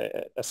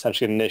are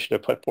essentially an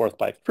initiative put forth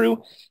by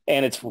CREW,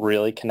 and it's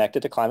really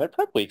connected to Climate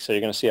Prep Week. So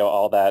you're going to see how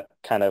all that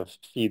kind of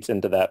feeds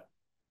into that.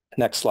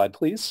 Next slide,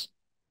 please.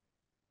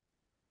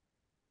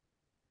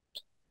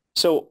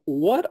 So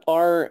what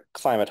are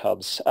climate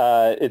hubs?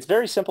 It's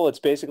very simple. It's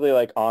basically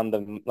like on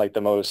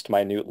the most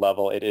minute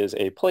level. It is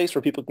a place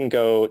where people can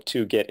go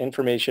to get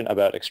information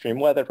about extreme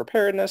weather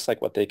preparedness,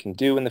 like what they can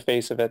do in the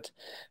face of it.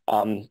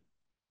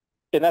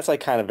 And that's like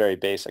kind of very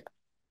basic.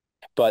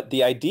 But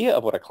the idea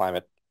of what a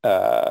climate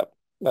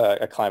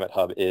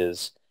hub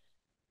is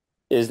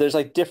there's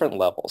like different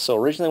levels. So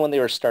originally when they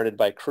were started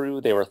by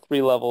CREW, they were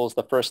 3 levels.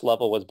 The first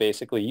level was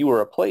basically you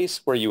were a place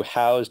where you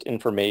housed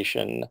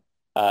information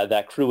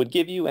that CREW would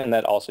give you and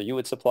that also you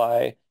would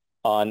supply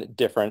on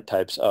different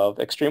types of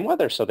extreme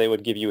weather. So they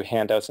would give you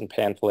handouts and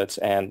pamphlets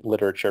and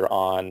literature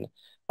on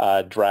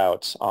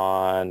droughts,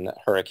 on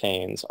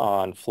hurricanes,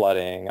 on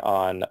flooding,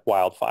 on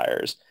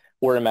wildfires.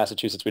 We're in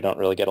Massachusetts. We don't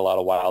really get a lot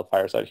of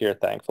wildfires out here,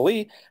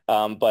 thankfully.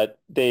 But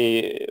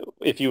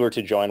if you were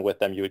to join with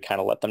them, you would kind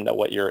of let them know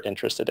what you're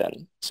interested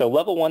in. So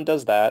level 1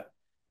 does that.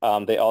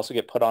 They also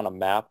get put on a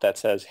map that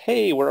says,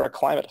 hey, we're a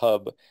climate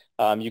hub.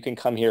 You can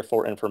come here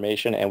for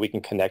information and we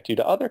can connect you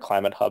to other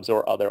climate hubs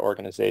or other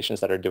organizations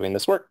that are doing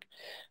this work.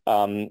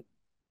 So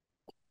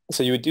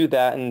you would do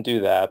that and do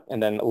that.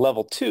 And then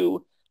level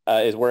 2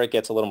 is where it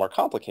gets a little more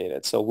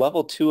complicated. So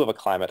level 2 of a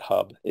climate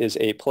hub is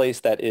a place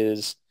that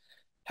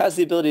has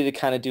the ability to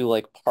kind of do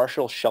like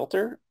partial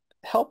shelter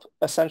help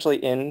essentially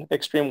in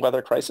extreme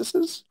weather crises.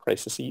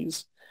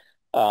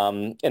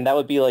 And that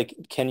would be like,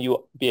 can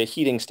you be a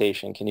heating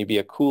station? Can you be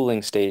a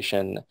cooling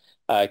station?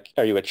 Are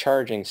you a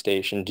charging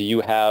station? Do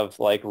you have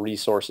like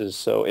resources?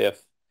 So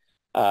if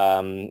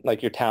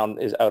like your town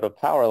is out of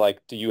power, like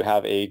do you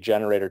have a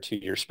generator to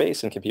your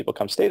space and can people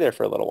come stay there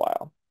for a little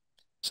while?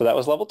 So that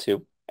was level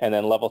 2. And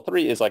then level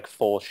 3 is like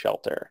full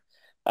shelter,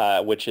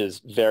 which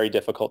is very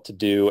difficult to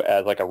do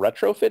as like a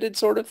retrofitted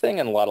sort of thing.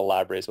 And a lot of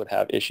libraries would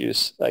have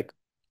issues like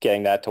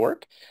getting that to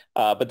work.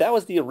 But that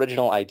was the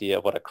original idea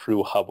of what a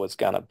crew hub was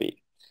going to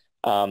be.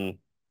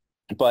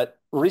 But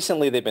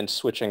recently they've been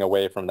switching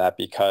away from that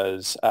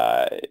because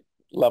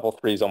level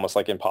 3 is almost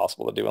like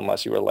impossible to do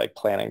unless you were like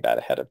planning that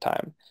ahead of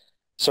time.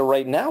 So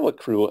right now what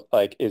crew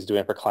like is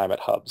doing for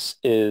climate hubs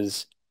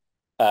is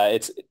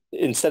it's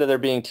instead of there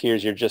being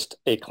tiers, you're just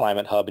a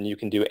climate hub and you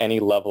can do any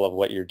level of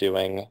what you're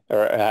doing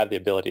or have the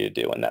ability to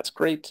do, and that's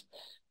great.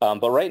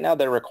 But right now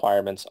their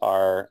requirements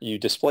are you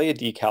display a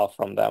decal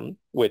from them,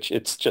 which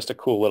it's just a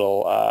cool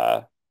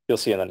little, you'll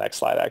see in the next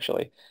slide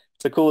actually.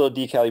 It's a cool little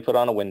decal you put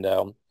on a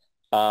window.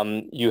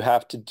 You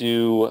have to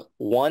do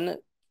one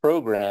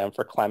program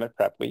for Climate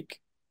Prep Week.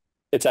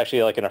 It's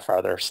actually like in a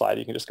farther slide.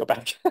 You can just go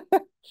back.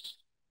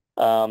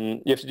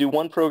 You have to do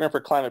one program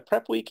for Climate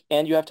Prep Week,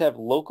 and you have to have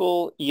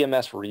local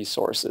EMS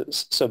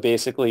resources. So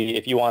basically,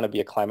 if you want to be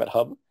a climate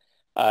hub,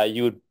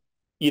 you would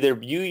either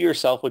you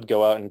yourself would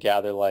go out and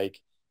gather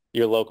like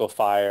your local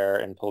fire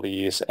and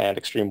police and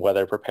extreme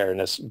weather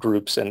preparedness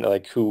groups and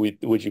like who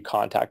would you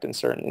contact in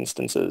certain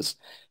instances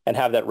and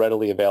have that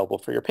readily available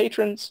for your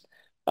patrons.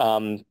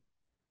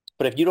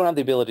 But if you don't have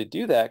the ability to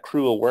do that,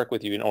 crew will work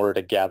with you in order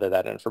to gather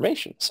that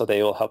information. So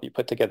they will help you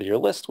put together your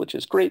list, which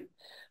is great.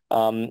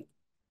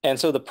 And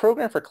so the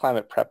program for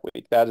Climate Prep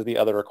Week, that is the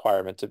other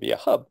requirement to be a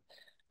hub.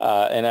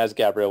 And as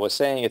Gabrielle was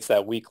saying, it's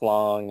that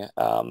week-long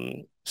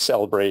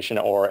celebration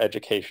or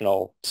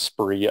educational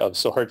spree of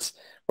sorts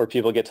where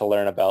people get to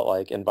learn about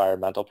like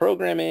environmental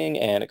programming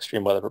and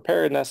extreme weather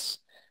preparedness.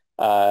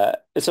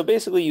 So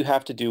basically you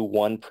have to do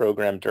one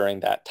program during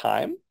that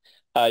time.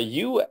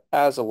 You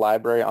as a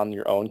library on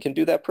your own can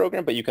do that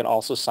program, but you can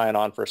also sign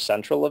on for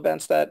central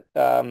events that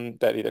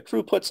that either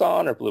crew puts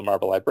on or Blue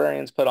Marble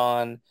Librarians put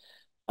on.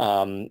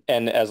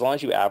 And as long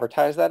as you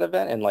advertise that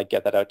event and like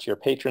get that out to your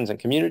patrons and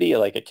community,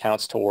 like it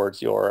counts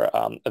towards your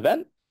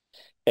event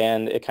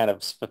and it kind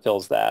of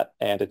fulfills that.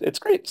 And it's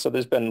great. So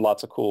there's been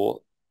lots of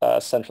cool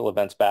central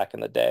events back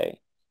in the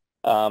day.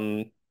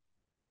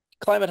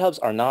 Climate hubs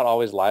are not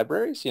always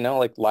libraries, you know,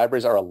 like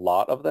libraries are a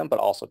lot of them, but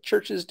also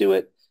churches do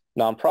it,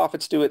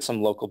 nonprofits do it,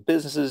 some local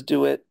businesses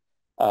do it.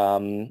 Oh,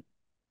 and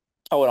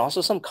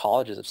also some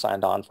colleges have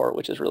signed on for it,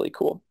 which is really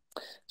cool.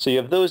 So you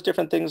have those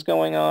different things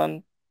going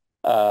on.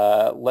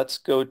 Let's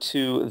go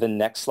to the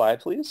next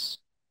slide, please.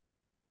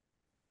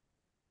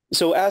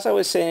 So as I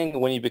was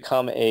saying, when you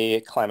become a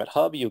climate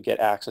hub, you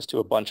get access to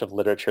a bunch of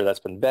literature that's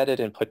been vetted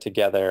and put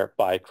together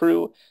by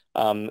crew.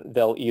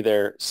 They'll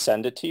either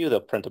send it to you,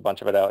 they'll print a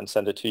bunch of it out and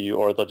send it to you,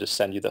 or they'll just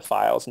send you the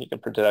files and you can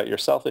print it out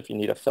yourself if you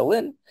need to fill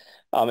in.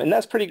 And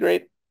that's pretty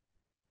great.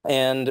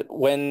 And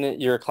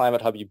when you're a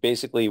climate hub, you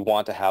basically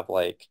want to have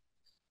like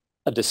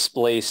a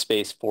display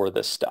space for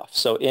this stuff.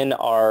 So in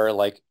our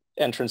like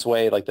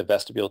entranceway, like the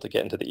vestibule to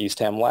get into the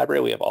Eastham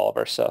Library, we have all of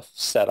our stuff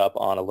set up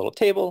on a little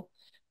table.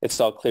 It's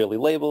all clearly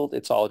labeled.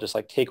 It's all just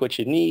like take what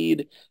you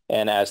need.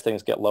 And as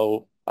things get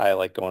low, I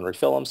like go and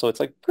refill them. So it's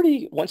like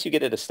pretty, once you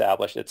get it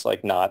established, it's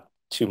like not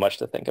too much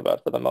to think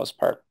about for the most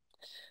part.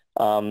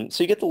 So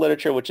you get the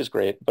literature, which is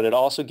great, but it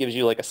also gives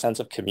you like a sense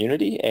of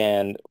community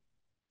and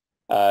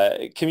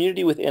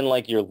community within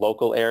like your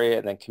local area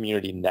and then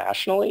community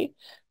nationally.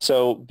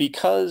 So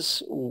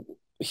because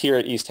here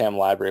at Eastham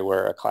Library,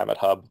 we're a climate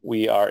hub,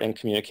 we are in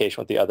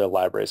communication with the other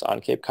libraries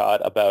on Cape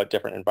Cod about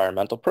different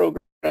environmental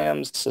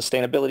programs,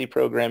 sustainability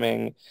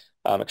programming,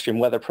 extreme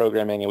weather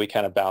programming, and we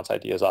kind of bounce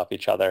ideas off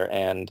each other.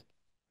 And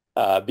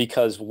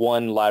because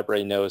one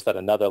library knows that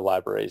another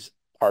library is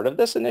part of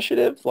this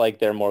initiative, like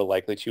they're more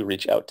likely to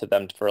reach out to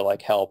them for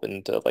like help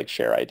and to like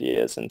share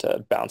ideas and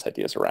to bounce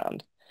ideas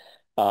around.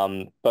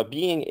 But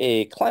being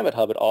a climate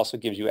hub, it also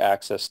gives you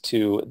access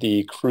to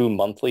the crew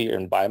monthly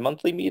and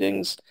bi-monthly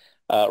meetings.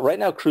 Right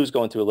now, crew's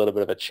going through a little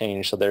bit of a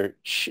change, so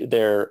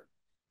they're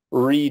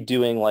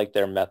redoing like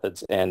their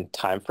methods and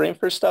time frame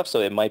for stuff. So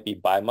it might be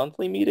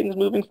bi-monthly meetings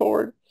moving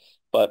forward.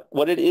 But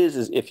what it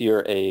is if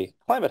you're a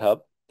climate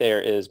hub,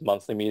 there is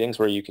monthly meetings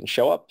where you can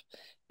show up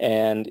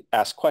and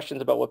ask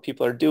questions about what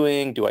people are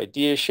doing, do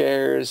idea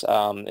shares.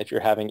 If you're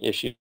having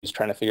issues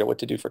trying to figure out what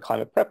to do for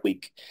Climate Prep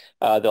Week,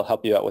 they'll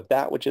help you out with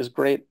that, which is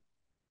great.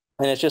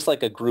 And it's just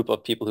like a group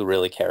of people who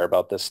really care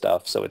about this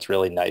stuff. So it's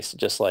really nice to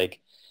just like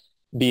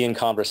be in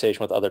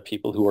conversation with other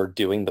people who are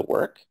doing the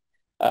work.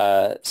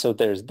 So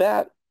there's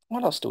that.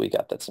 What else do we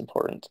got that's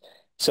important?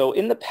 So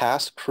in the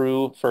past,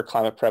 crew for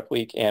Climate Prep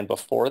Week and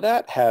before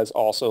that has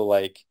also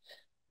like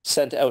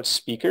sent out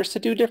speakers to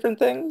do different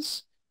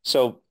things.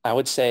 So I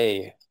would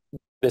say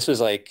this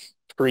was like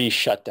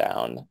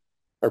pre-shutdown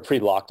or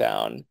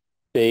pre-lockdown.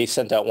 They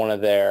sent out one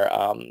of their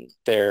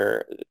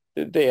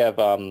they have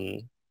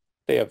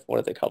they have, what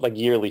are they called? Like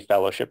yearly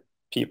fellowship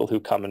people who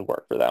come and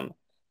work for them.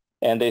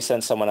 And they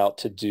sent someone out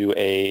to do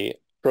a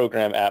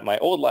program at my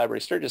old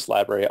library, Sturgis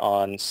Library,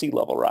 on sea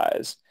level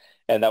rise.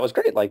 And that was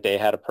great. Like they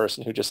had a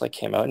person who just like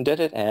came out and did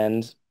it,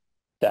 and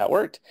that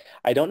worked.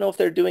 I don't know if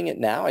they're doing it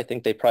now. I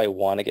think they probably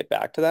want to get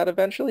back to that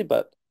eventually,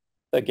 but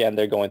again,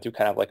 they're going through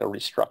kind of like a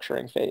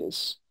restructuring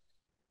phase.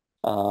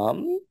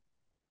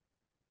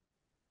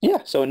 Yeah,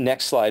 so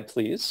next slide,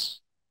 please.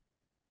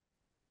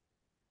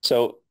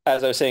 So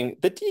as I was saying,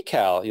 the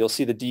decal, you'll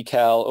see the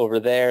decal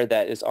over there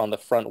that is on the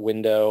front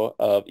window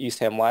of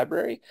Eastham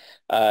Library.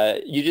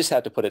 You just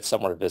have to put it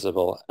somewhere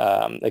visible.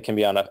 It can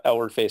be on an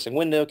outward-facing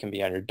window, it can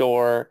be on your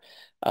door,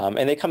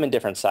 and they come in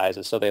different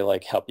sizes, so they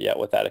like help you out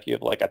with that. If you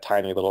have like a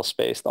tiny little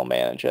space, they'll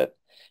manage it.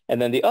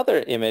 And then the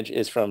other image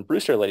is from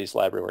Brewster Ladies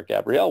Library where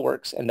Gabrielle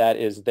works, and that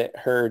is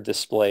her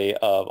display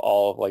of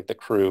all of like the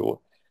crew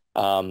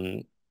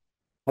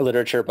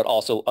literature, but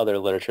also other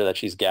literature that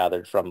she's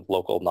gathered from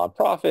local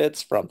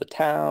nonprofits, from the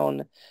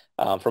town,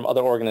 from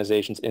other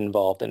organizations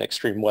involved in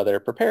extreme weather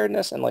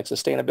preparedness and like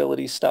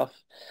sustainability stuff.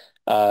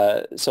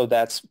 So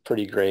that's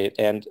pretty great.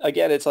 And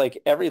again, it's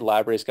like every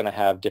library is going to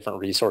have different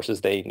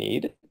resources they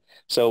need.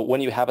 So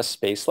when you have a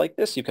space like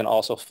this, you can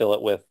also fill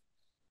it with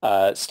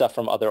stuff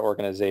from other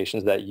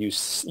organizations that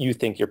you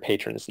think your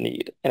patrons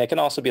need. And it can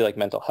also be like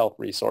mental health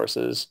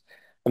resources.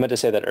 I meant to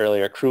say that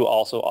earlier. Crew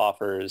also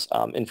offers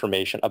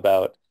information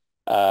about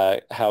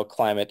how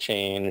climate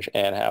change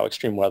and how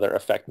extreme weather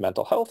affect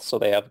mental health. So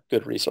they have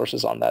good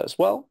resources on that as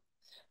well.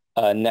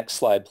 Next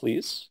slide,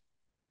 please.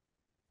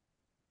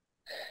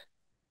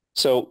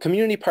 So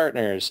community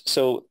partners.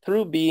 So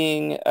through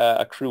being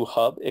a crew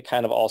hub, it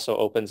kind of also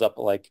opens up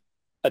like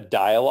a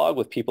dialogue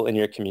with people in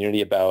your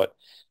community about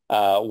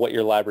what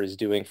your library is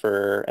doing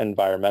for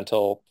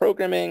environmental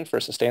programming, for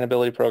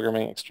sustainability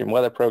programming, extreme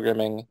weather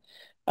programming.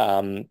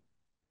 And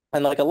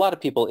like a lot of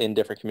people in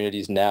different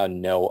communities now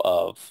know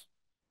of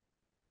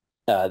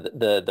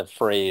the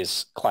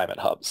phrase climate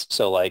hubs.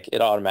 So like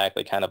it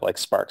automatically kind of like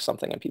sparks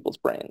something in people's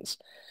brains.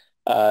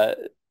 Uh,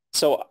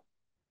 so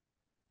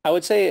I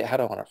would say, how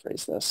do I want to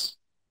phrase this?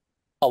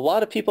 A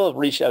lot of people have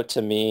reached out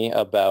to me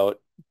about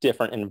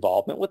different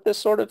involvement with this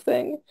sort of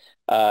thing.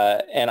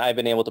 And I've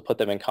been able to put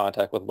them in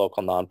contact with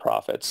local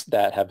nonprofits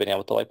that have been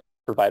able to like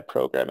provide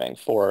programming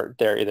for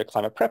their either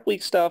climate prep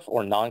week stuff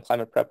or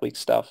non-climate prep week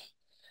stuff.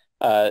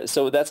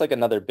 So that's like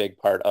another big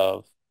part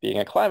of being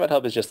a climate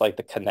hub is just like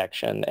the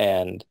connection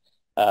and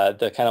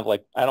the kind of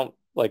like, I don't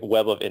like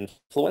web of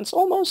influence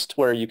almost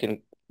where you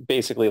can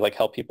basically like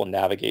help people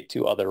navigate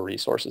to other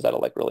resources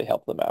that'll like really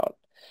help them out.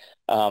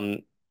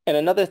 And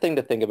another thing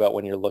to think about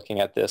when you're looking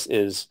at this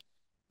is,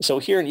 so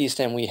here in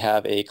Eastham, we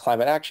have a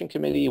climate action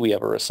committee, we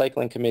have a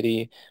recycling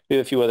committee, we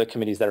have a few other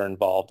committees that are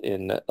involved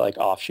in like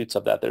offshoots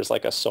of that. There's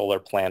like a solar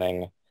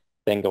planning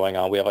thing going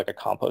on. We have like a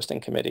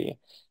composting committee.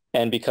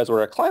 And because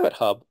we're a climate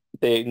hub,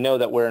 they know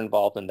that we're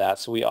involved in that.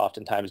 So we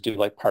oftentimes do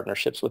like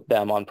partnerships with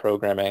them on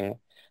programming.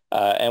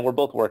 And we're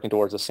both working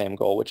towards the same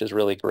goal, which is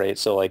really great.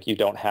 So like you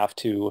don't have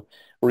to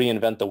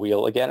reinvent the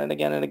wheel again and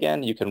again and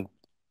again. You can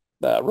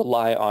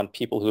rely on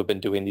people who have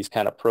been doing these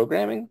kind of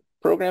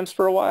programs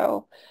for a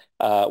while,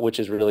 which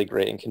is really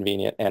great and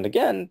convenient. And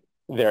again,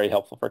 very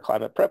helpful for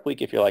Climate Prep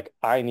Week. If you're like,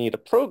 I need a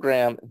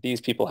program, these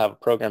people have a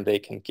program they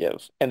can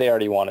give, and they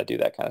already want to do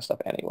that kind of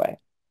stuff anyway.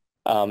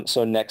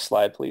 So next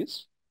slide,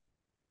 please.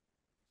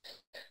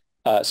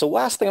 So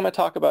last thing I'm going to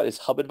talk about is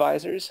hub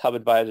advisors. Hub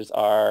advisors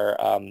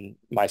are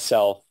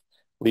myself,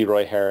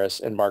 Leroy Harris,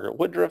 and Margaret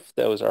Woodruff.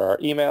 Those are our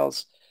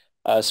emails.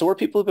 So we're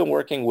people who've been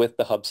working with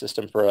the hub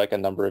system for like a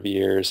number of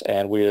years,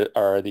 and we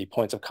are the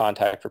points of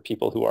contact for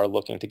people who are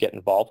looking to get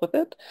involved with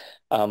it,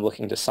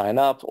 looking to sign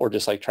up, or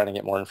just like trying to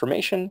get more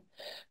information.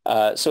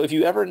 So if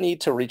you ever need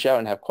to reach out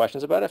and have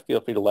questions about it,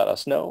 feel free to let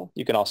us know.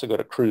 You can also go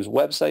to Crew's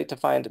website to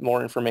find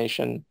more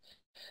information.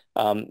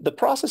 The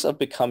process of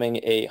becoming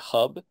a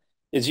hub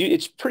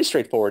it's pretty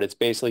straightforward. It's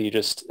basically you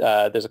just,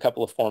 there's a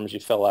couple of forms you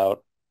fill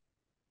out,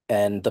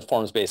 and the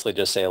forms basically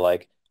just say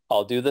like,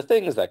 I'll do the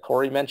things that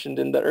Corey mentioned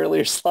in the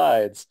earlier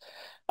slides.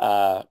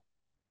 And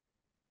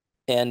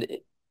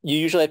you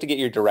usually have to get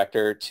your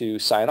director to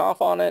sign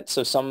off on it.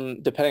 So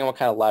depending on what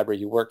kind of library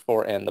you work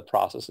for and the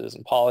processes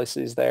and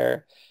policies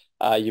there,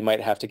 you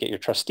might have to get your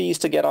trustees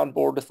to get on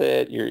board with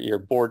it, your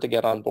board to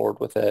get on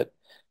board with it.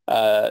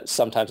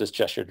 Sometimes it's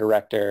just your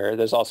director.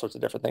 There's all sorts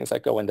of different things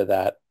that go into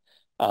that.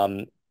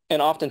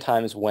 And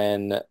oftentimes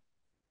when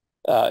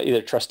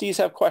either trustees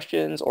have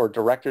questions or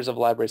directors of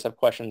libraries have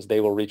questions,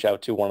 they will reach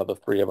out to one of the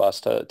three of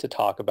us to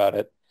talk about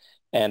it.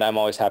 And I'm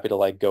always happy to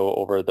like go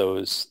over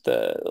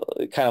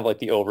the kind of like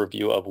the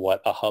overview of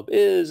what a hub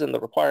is and the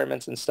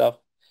requirements and stuff,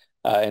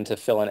 and to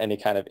fill in any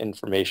kind of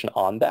information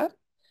on that.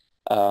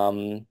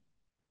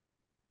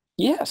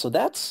 Yeah, so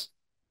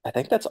I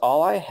think that's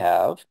all I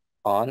have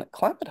on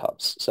climate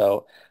hubs.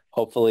 So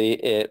hopefully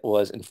it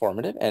was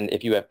informative. And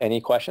if you have any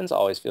questions,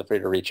 always feel free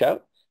to reach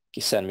out.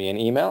 You send me an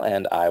email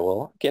and I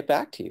will get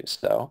back to you.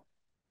 So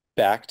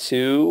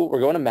we're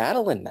going to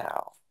Madeline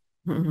now.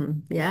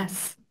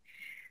 Yes.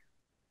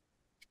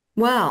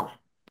 Well,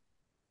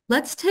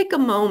 let's take a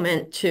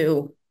moment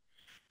to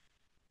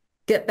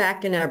get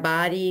back in our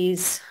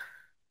bodies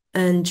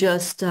and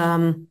just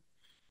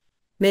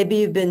maybe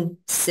you've been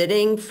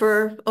sitting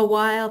for a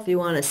while. If you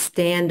want to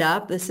stand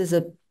up, this is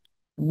a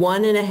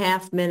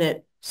 1.5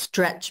 minute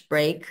stretch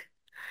break.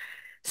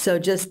 So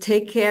just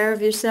take care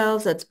of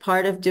yourselves. That's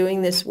part of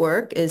doing this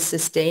work, is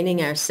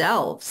sustaining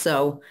ourselves.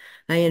 So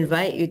I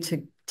invite you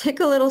to take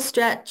a little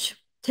stretch,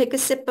 take a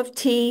sip of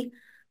tea,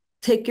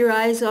 take your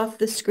eyes off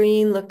the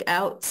screen, look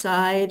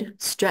outside,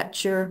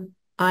 stretch your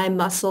eye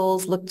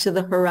muscles, look to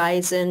the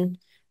horizon.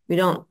 We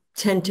don't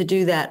tend to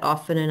do that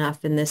often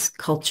enough in this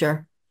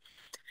culture.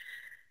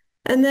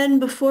 And then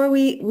before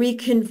we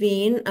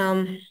reconvene,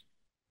 I'm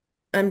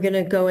going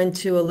to go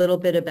into a little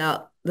bit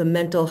about the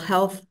mental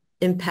health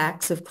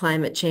impacts of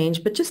climate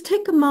change, but just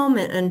take a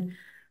moment and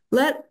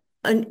let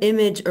an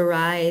image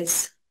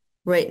arise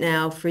right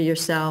now for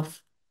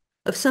yourself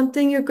of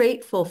something you're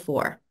grateful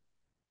for,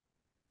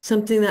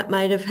 something that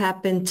might have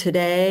happened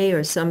today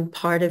or some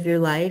part of your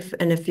life.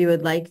 And if you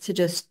would like to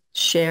just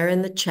share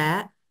in the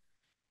chat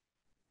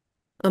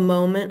a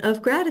moment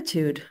of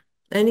gratitude,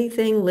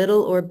 anything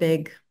little or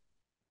big,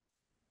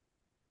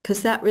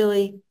 because that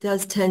really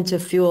does tend to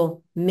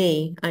fuel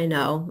me. I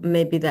know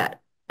maybe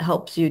that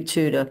helps you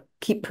too, to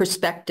keep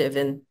perspective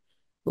in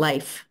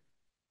life,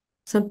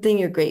 something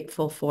you're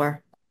grateful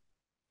for.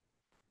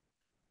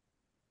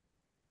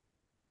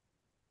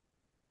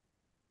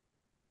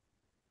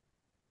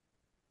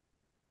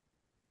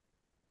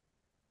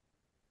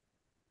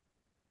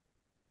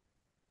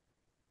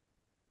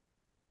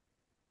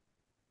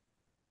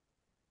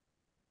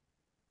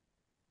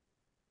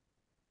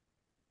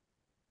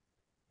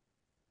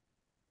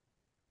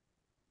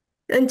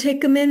 And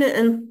take a minute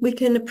and we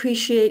can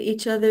appreciate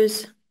each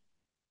other's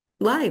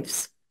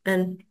lives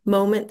and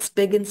moments,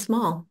 big and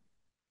small.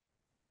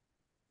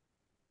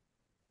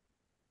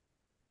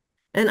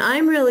 And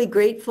I'm really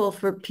grateful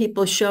for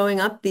people showing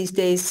up these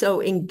days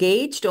so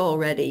engaged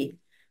already.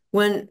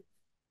 When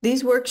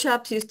these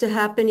workshops used to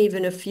happen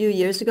even a few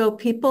years ago,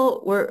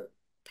 people were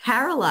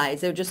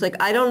paralyzed. They were just like,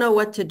 I don't know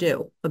what to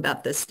do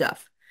about this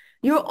stuff.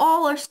 You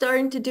all are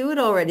starting to do it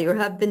already or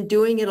have been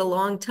doing it a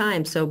long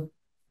time. So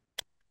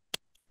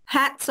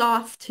hats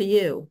off to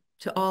you,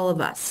 to all of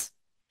us.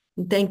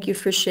 And thank you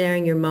for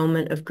sharing your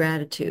moment of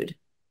gratitude.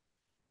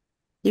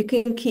 You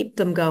can keep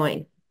them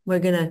going. We're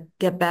going to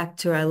get back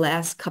to our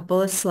last couple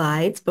of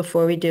slides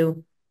before we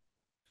do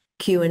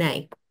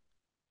Q&A.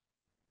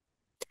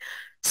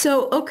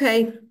 So,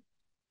 okay,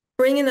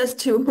 bringing us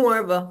to more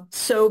of a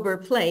sober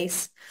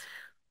place.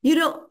 You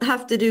don't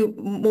have to do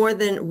more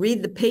than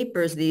read the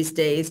papers these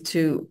days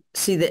to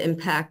see the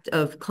impact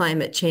of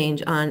climate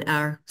change on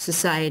our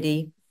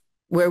society,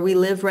 where we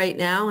live right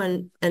now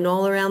and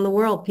all around the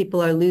world.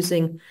 People are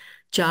losing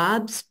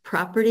jobs,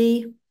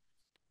 property,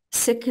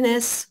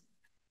 sickness,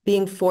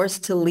 being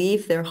forced to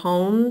leave their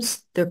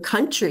homes, their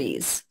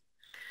countries.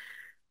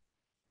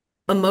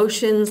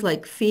 Emotions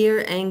like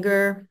fear,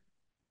 anger,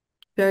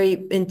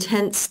 very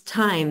intense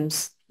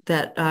times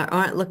that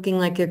aren't looking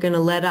like they're going to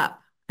let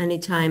up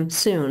anytime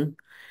soon.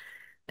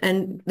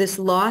 And this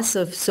loss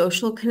of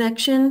social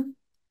connection.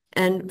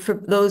 And for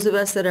those of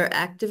us that are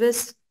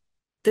activists,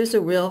 there's a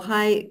real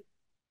high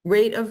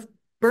rate of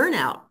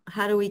burnout.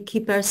 How do we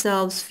keep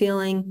ourselves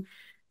feeling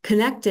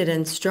connected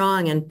and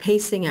strong and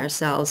pacing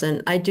ourselves?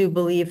 And I do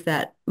believe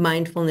that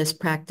mindfulness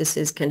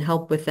practices can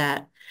help with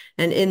that.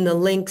 And in the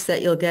links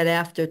that you'll get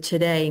after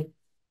today,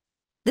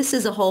 this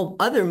is a whole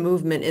other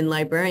movement in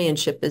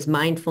librarianship, is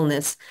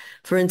mindfulness.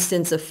 For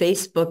instance, a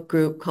Facebook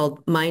group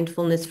called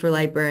Mindfulness for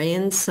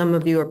Librarians. Some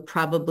of you are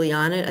probably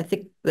on it. I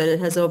think that it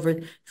has over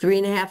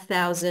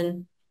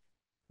 3,500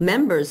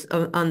 members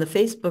on the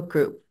Facebook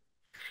group.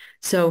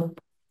 So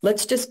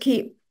let's just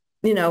keep,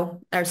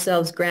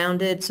 ourselves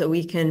grounded so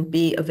we can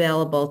be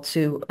available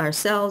to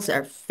ourselves,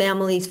 our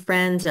families,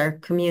 friends, our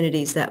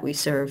communities that we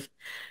serve.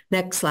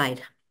 Next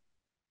slide.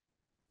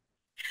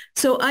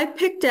 So I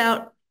picked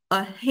out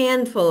a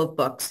handful of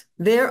books.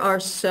 There are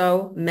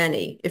so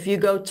many. If you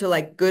go to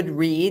like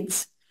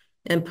Goodreads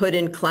and put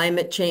in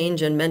climate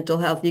change and mental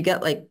health, you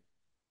get like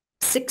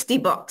 60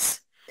 books.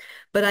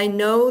 But I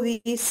know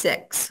these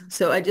 6.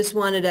 So I just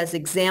wanted as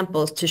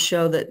examples to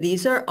show that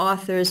these are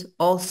authors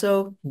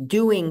also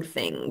doing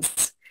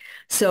things.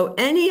 So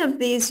any of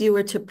these you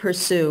were to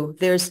pursue,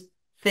 there's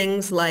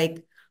things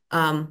like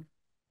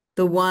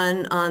the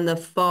one on the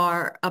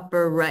far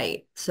upper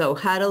right. So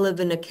How to Live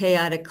in a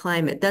Chaotic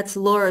Climate. That's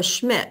Laura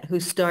Schmidt, who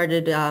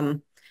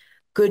started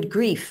Good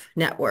Grief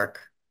Network.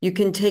 You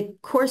can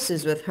take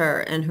courses with her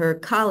and her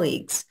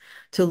colleagues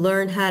to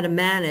learn how to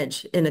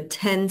manage in a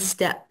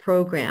 10-step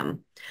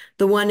program.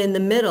 The one in the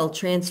middle,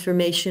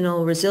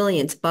 Transformational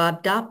Resilience,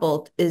 Bob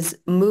Doppold, is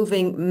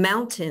moving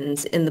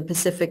mountains in the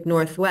Pacific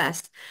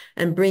Northwest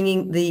and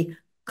bringing the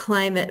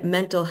climate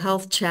mental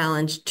health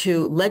challenge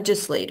to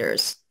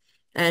legislators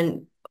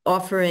and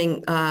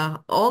offering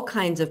all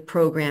kinds of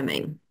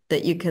programming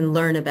that you can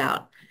learn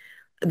about.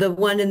 The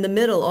one in the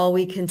middle, All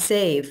We Can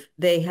Save,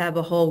 they have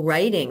a whole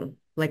writing,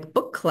 like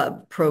book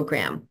club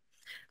program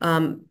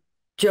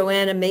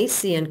Joanna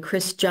Macy and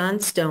Chris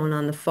Johnstone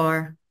on the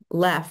far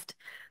left.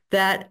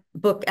 That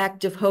book,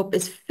 Act of Hope,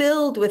 is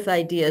filled with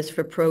ideas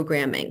for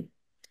programming.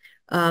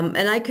 And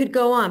I could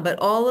go on, but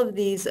all of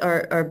these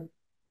are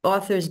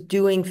authors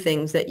doing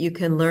things that you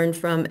can learn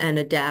from and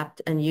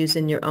adapt and use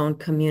in your own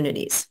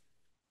communities.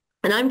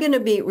 And I'm going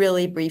to be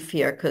really brief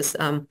here because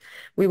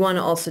we want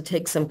to also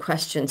take some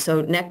questions.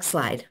 So next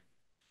slide.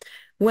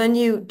 When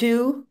you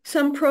do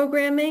some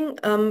programming,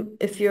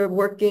 if you're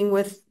working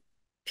with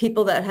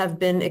people that have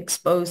been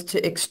exposed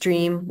to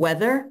extreme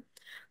weather,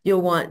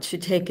 you'll want to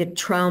take a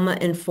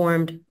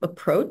trauma-informed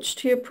approach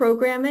to your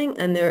programming.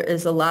 And there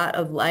is a lot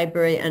of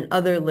library and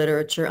other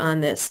literature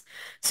on this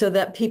so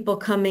that people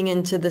coming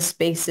into the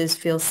spaces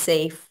feel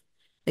safe,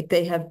 like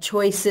they have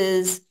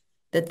choices,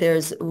 that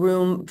there's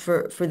room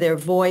for their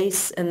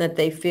voice, and that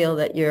they feel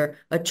that you're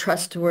a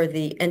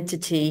trustworthy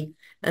entity,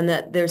 and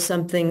that there's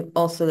something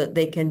also that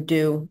they can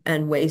do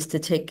and ways to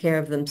take care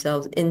of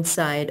themselves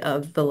inside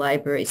of the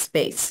library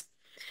space.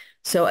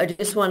 So I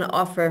just want to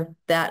offer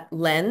that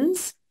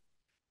lens.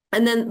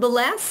 And then the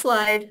last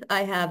slide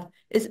I have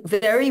is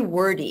very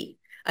wordy.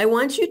 I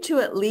want you to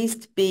at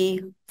least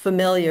be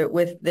familiar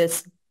with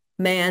this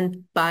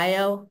man,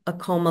 Bayo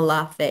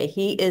Akomolafe.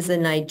 He is a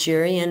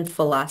Nigerian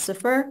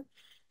philosopher.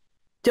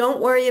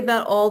 Don't worry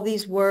about all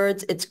these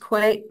words. It's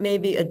quite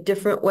maybe a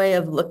different way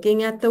of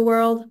looking at the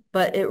world,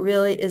 but it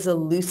really is a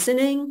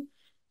loosening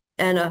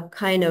and a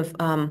kind of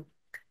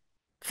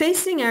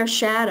facing our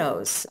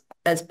shadows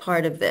as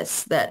part of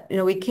this, that, you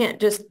know, we can't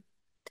just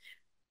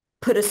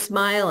put a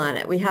smile on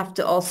it. We have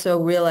to also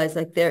realize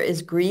like there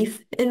is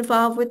grief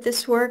involved with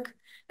this work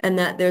and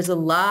that there's a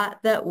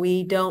lot that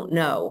we don't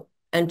know,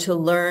 and to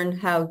learn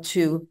how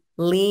to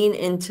lean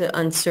into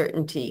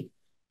uncertainty.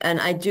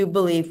 And I do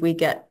believe we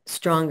get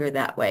stronger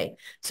that way.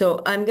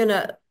 So I'm going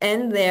to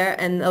end there,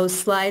 and those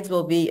slides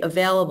will be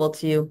available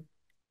to you.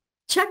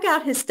 Check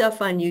out his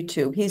stuff on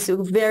YouTube. He's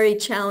very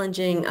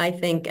challenging, I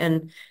think,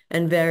 and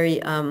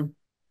very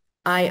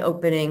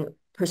eye-opening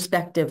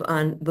perspective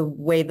on the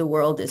way the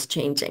world is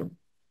changing.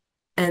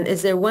 And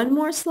is there one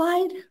more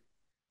slide?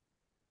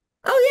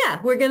 Oh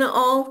yeah, we're going to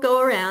all go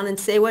around and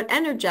say what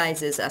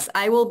energizes us.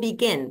 I will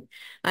begin.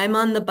 I'm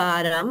on the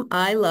bottom.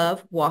 I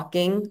love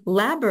walking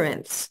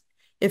labyrinths.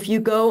 If you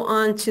go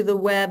onto the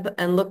web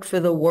and look for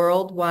the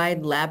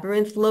Worldwide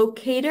Labyrinth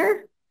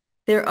Locator,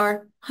 there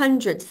are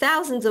hundreds,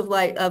 thousands of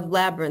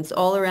labyrinths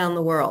all around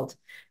the world.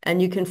 And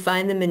you can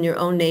find them in your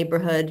own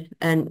neighborhood.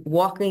 And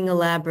walking a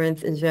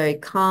labyrinth is very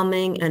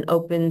calming and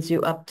opens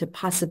you up to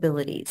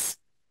possibilities.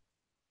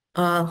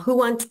 Who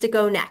wants to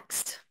go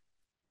next?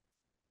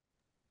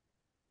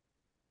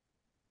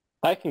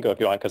 I can go if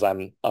you want because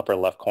I'm upper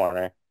left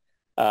corner.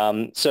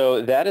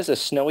 So that is a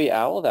snowy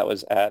owl that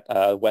was at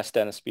West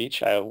Dennis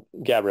Beach.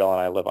 Gabrielle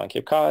and I live on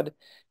Cape Cod,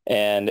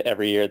 and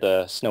every year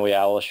the snowy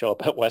owls show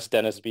up at West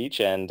Dennis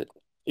Beach, and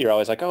you're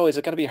always like, oh, is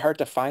it going to be hard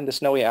to find the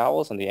snowy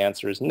owls? And the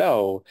answer is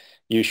no.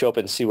 You show up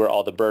and see where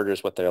all the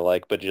birders with their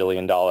like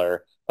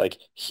bajillion-dollar, like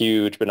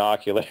huge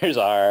binoculars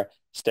are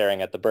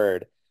staring at the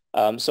bird.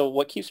 So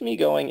what keeps me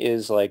going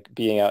is like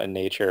being out in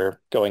nature,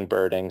 going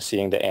birding,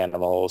 seeing the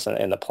animals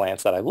and the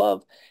plants that I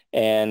love,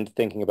 and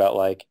thinking about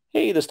like,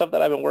 hey, the stuff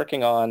that I've been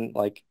working on,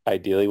 like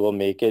ideally will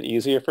make it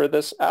easier for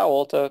this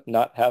owl to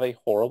not have a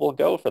horrible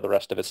go for the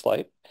rest of its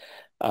life.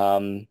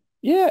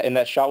 Yeah, and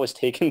that shot was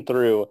taken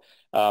through.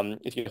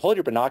 If you hold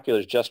your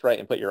binoculars just right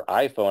and put your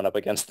iPhone up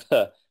against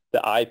the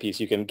eyepiece,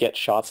 you can get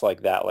shots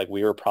like that. Like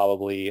we were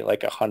probably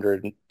like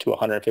 100 to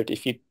 150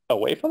 feet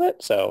away from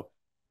it. So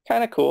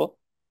kind of cool.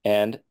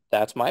 And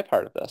that's my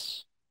part of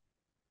this.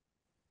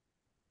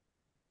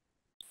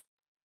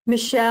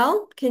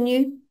 Michelle, can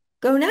you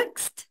go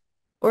next?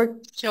 Or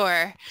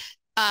Sure.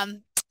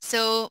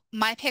 So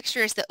my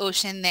picture is the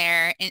ocean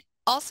there, and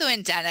also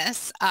in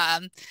Dennis,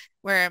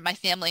 where my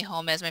family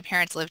home is. My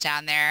parents live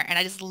down there, and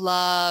I just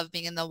love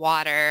being in the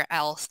water.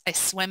 I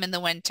swim in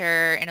the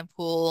winter in a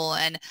pool,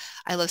 and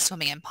I love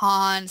swimming in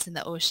ponds in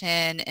the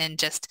ocean, and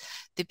just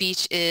the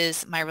beach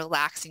is my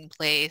relaxing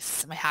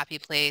place, my happy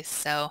place.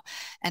 So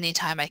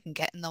anytime I can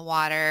get in the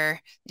water,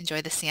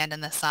 enjoy the sand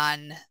and the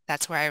sun,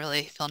 that's where I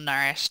really feel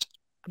nourished.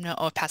 I'm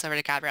gonna pass over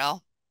to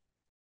Gabrielle.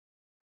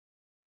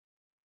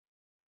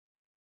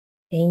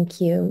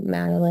 Thank you,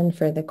 Madeline,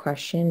 for the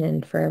question,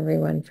 and for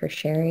everyone for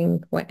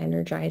sharing what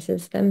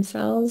energizes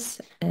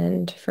themselves.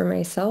 And for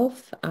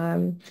myself,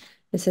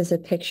 this is a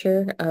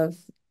picture of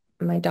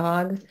my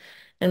dog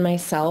and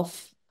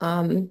myself.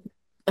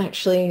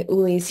 Actually,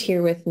 Uli's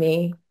here with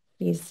me.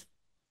 He's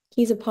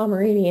a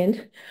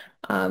Pomeranian,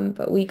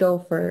 but we go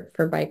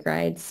for bike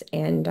rides,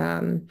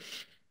 and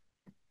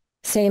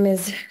same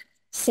as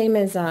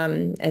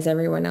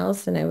everyone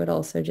else. And I would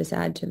also just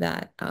add to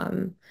that.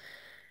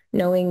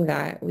 Knowing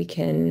that we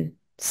can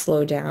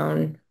slow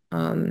down,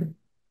 and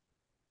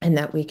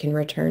that we can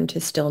return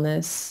to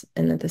stillness,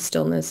 and that the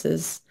stillness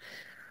is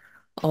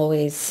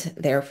always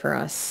there for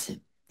us,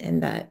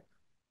 and that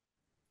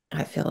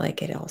I feel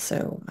like it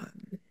also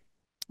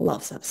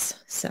loves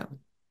us. So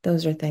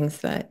those are things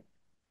that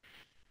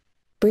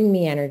bring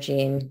me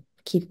energy and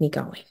keep me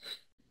going.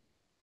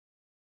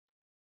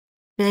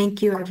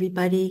 Thank you,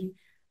 everybody.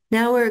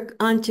 Now we're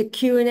on to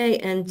Q&A,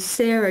 and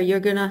Sarah,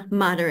 you're going to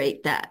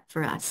moderate that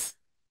for us.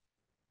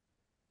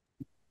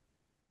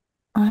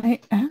 I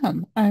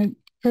am. I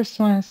first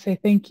want to say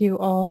thank you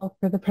all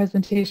for the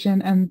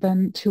presentation, and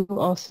then to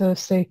also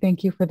say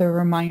thank you for the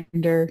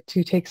reminder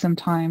to take some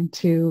time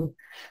to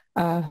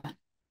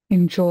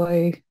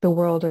enjoy the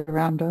world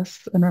around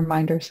us and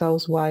remind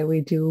ourselves why we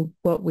do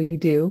what we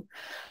do.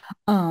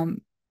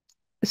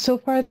 So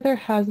far, there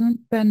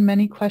hasn't been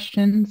many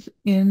questions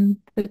in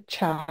the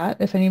chat.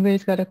 If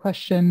anybody's got a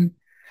question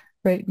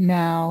right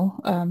now,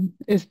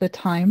 is the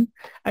time.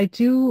 I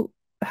do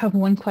have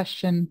one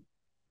question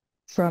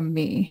from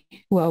me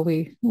while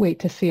we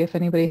wait to see if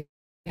anybody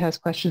has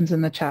questions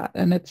in the chat.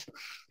 And it's,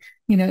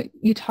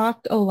 you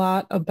talked a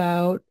lot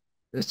about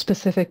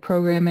specific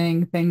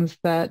programming, things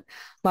that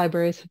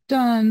libraries have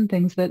done,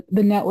 things that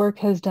the network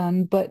has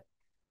done, but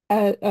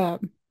at,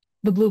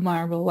 the Blue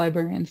Marble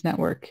Librarians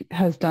network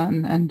has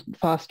done and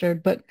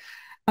fostered. But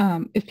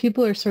if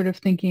people are sort of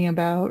thinking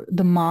about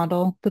the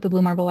model that the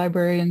Blue Marble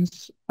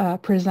Librarians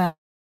present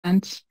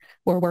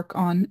or work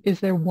on,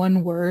 is there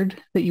one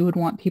word that you would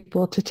want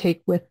people to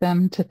take with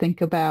them to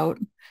think about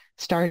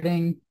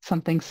starting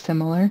something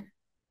similar?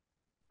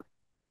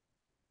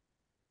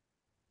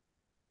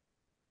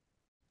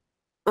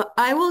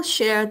 I will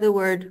share the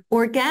word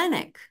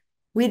organic.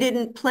 We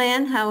didn't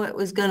plan how it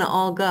was going to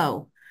all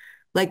go.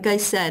 Like I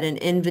said, an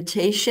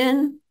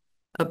invitation,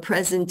 a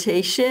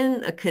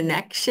presentation, a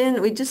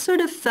connection. We just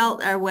sort of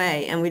felt our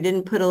way, and we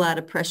didn't put a lot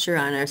of pressure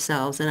on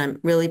ourselves. And I'm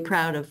really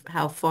proud of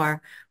how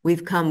far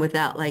we've come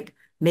without like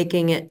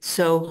making it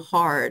so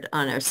hard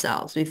on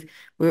ourselves. We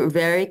were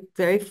very,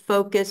 very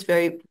focused,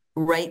 very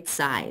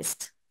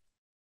right-sized.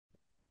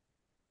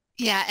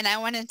 Yeah, and I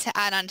wanted to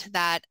add on to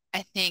that.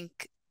 I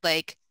think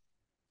like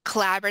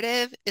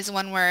collaborative is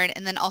one word,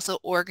 and then also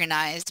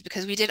organized,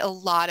 because we did a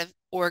lot of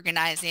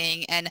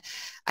organizing, and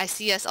I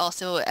see us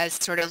also as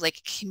sort of like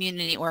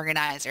community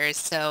organizers.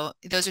 So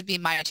those would be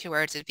my two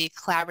words. It'd be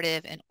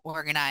collaborative and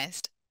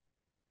organized.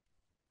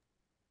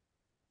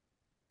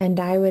 And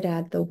I would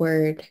add the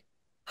word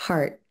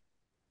heart,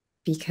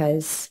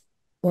 because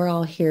we're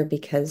all here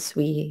because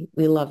we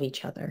love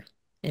each other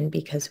and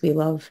because we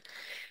love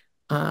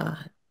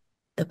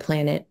the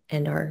planet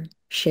and our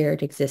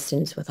shared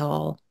existence with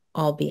all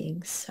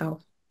beings.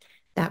 So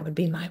that would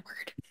be my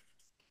word.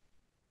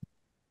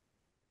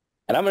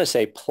 And I'm going to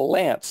say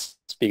plants,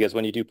 because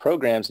when you do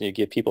programs and you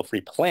give people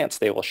free plants,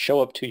 they will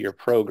show up to your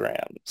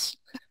programs.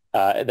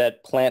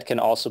 That plant can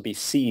also be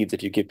seeds.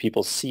 If you give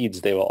people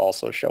seeds, they will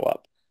also show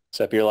up.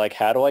 So if you're like,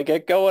 how do I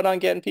get going on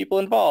getting people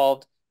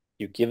involved?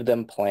 You give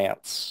them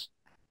plants.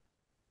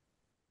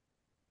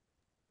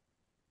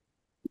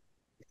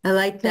 I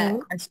like that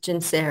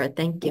question, Sarah.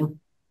 Thank you.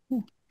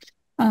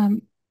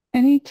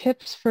 Any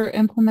tips for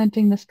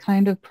implementing this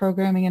kind of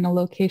programming in a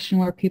location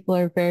where people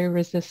are very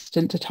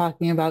resistant to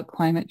talking about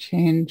climate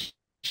change?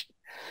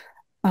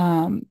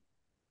 And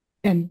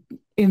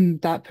in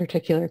that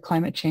particular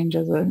climate change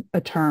as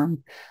a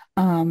term.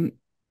 Amanda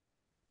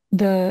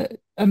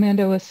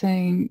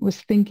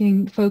was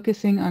thinking,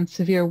 focusing on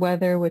severe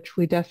weather, which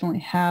we definitely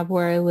have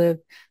where I live,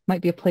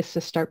 might be a place to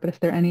start. But if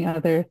there are any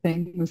other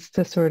things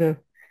to sort of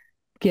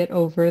get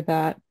over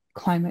that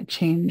climate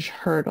change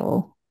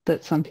hurdle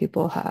that some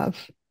people have.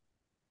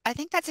 I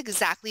think that's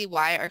exactly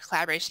why our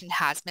collaboration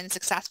has been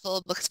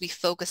successful, because we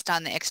focused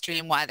on the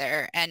extreme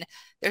weather, and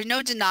there's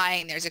no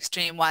denying there's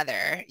extreme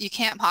weather. You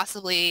can't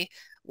possibly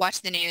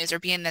watch the news or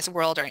be in this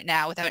world right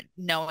now without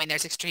knowing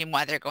there's extreme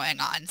weather going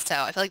on. So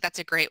I feel like that's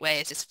a great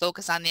way, is just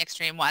focus on the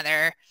extreme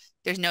weather.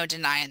 There's no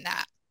denying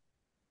that.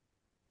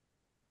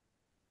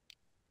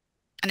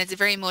 And it's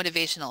very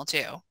motivational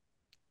too.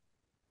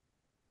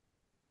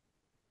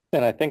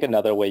 And I think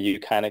another way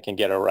you kind of can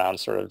get around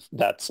sort of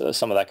that's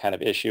some of that kind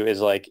of issue is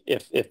like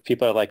if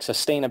people are like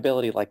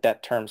sustainability, like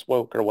that term's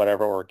woke, or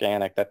whatever,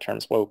 organic, that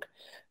term's woke.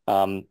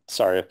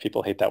 Sorry if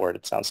people hate that word.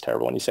 It sounds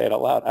terrible when you say it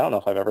out loud. I don't know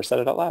if I've ever said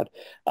it out loud.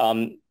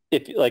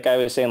 If like I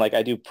was saying, like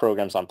I do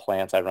programs on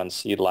plants, I run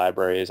seed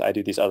libraries, I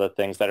do these other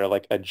things that are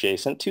like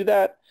adjacent to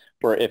that,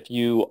 where if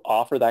you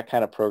offer that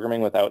kind of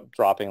programming without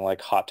dropping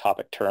like hot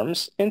topic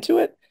terms into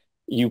it,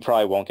 you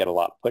probably won't get a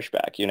lot of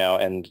pushback,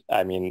 And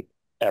I mean,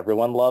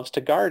 everyone loves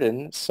to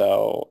garden,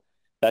 so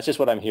that's just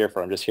what I'm here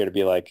for. I'm just here to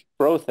be like,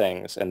 grow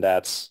things, and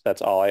that's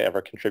all I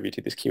ever contribute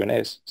to these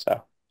Q&As.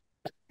 So.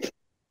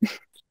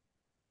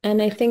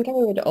 And I think I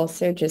would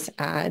also just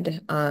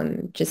add,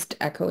 just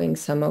echoing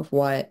some of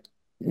what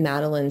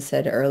Madeline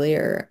said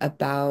earlier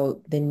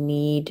about the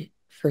need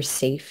for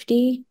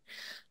safety.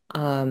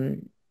 I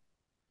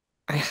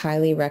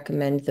highly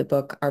recommend the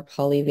book Our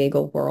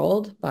Polyvagal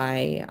World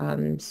by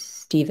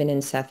Stephen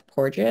and Seth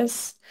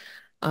Porges,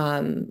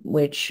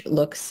 which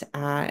looks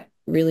at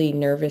really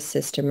nervous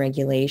system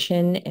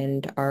regulation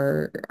and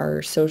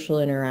our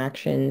social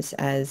interactions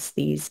as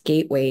these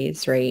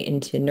gateways, right,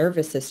 into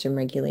nervous system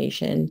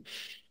regulation.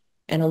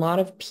 And a lot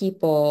of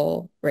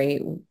people, right,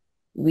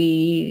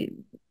 we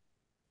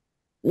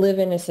live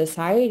in a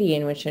society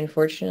in which,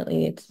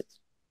 unfortunately, it's,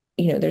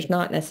 there's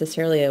not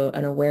necessarily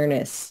an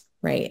awareness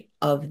right,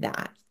 of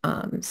that.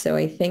 So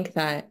I think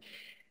that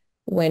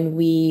when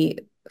we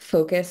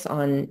focus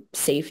on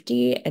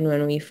safety and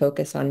when we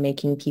focus on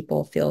making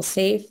people feel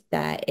safe,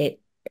 that it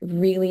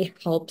really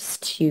helps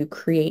to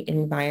create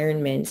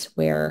environments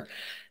where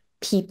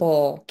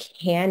people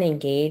can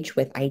engage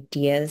with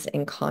ideas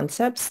and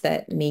concepts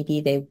that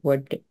maybe they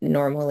would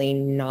normally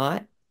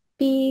not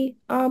be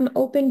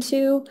open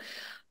to.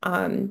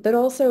 But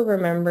also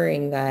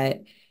remembering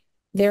that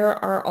there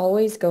are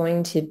always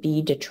going to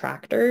be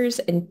detractors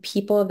and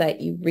people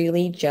that you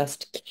really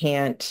just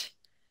can't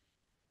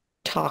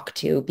talk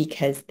to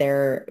because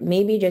they're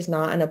maybe just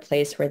not in a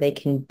place where they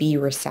can be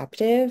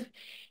receptive.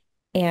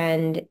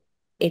 And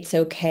it's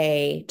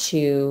okay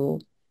to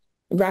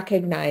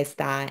recognize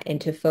that and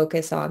to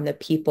focus on the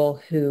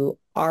people who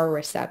are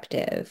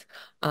receptive.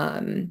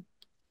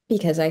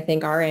 Because I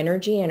think our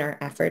energy and our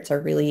efforts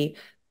are really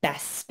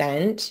best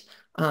spent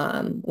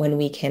when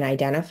we can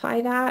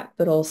identify that,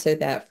 but also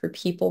that for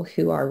people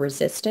who are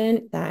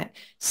resistant, that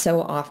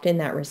so often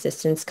that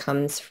resistance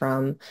comes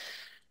from,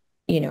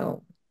 you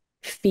know,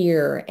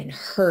 fear and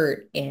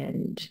hurt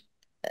and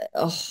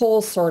a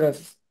whole sort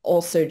of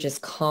also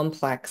just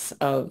complex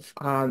of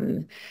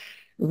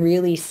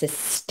really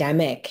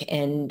systemic,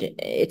 and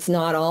it's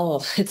not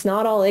all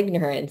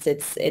ignorance.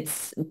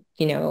 It's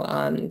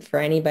for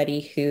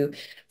anybody who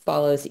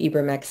follows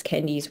Ibram X.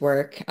 Kendi's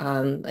work,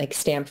 like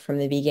stamped from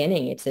the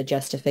beginning, it's a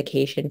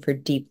justification for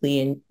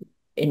deeply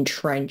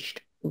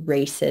entrenched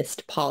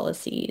racist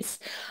policies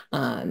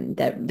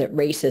that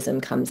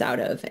racism comes out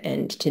of.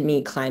 And to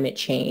me, climate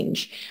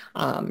change,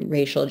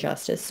 racial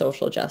justice,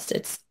 social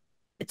justice,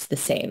 it's the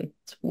same.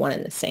 It's one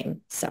and the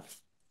same stuff.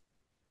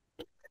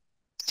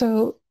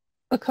 So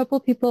a couple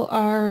people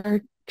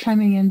are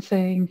chiming in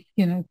saying,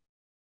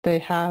 they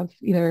have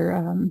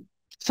either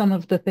some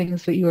of the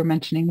things that you were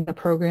mentioning, the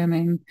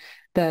programming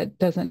that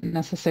doesn't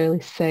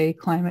necessarily say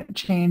climate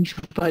change,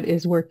 but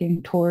is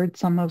working toward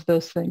some of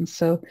those things.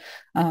 So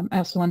I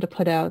also wanted to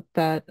put out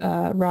that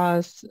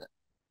Roz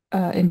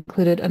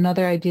included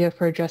another idea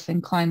for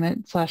addressing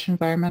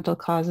climate/environmental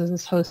causes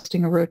is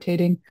hosting a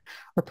rotating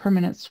or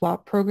permanent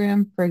swap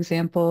program. For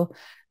example,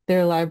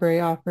 their library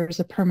offers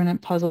a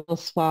permanent puzzle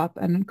swap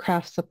and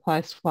craft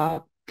supply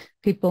swap.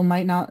 People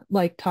might not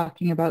like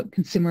talking about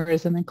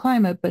consumerism and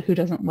climate, but who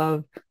doesn't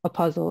love a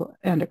puzzle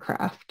and a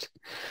craft?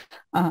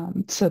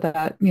 So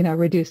that,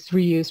 reduced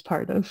reuse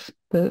part of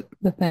the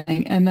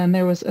thing. And then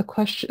there was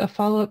a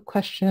follow-up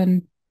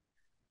question.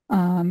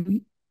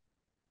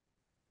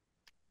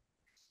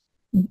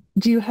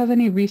 Do you have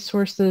any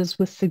resources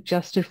with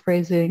suggested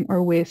phrasing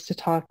or ways to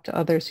talk to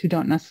others who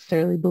don't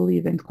necessarily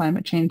believe in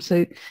climate change?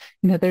 So,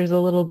 there's a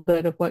little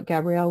bit of what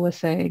Gabrielle was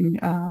saying,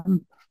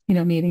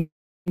 meeting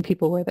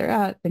people where they're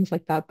at, things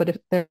like that. But if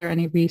there are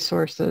any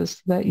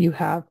resources that you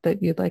have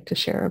that you'd like to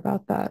share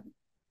about that.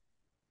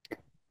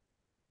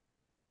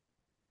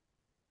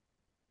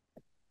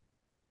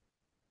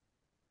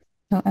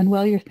 And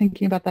while you're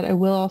thinking about that, I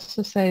will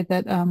also say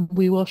that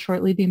we will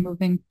shortly be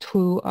moving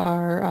to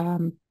our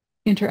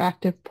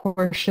interactive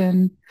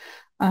portion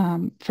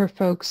for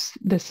folks.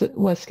 This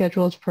was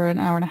scheduled for an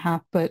hour and a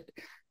half, but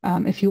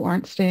if you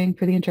aren't staying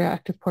for the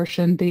interactive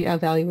portion, the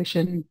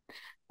evaluation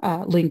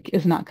link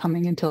is not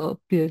coming until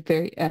the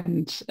very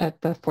end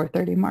at the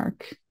 4:30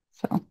 mark.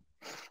 So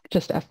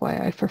just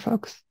FYI for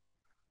folks.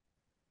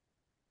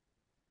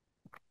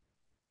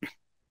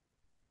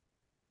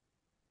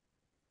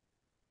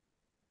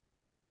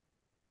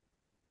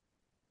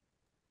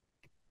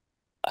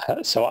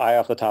 So I,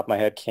 off the top of my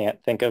head,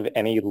 can't think of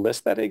any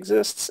list that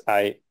exists.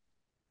 I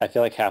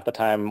feel like half the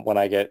time when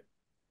I get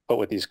put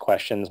with these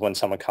questions, when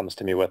someone comes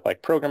to me with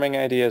like programming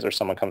ideas or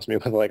someone comes to me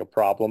with like a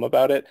problem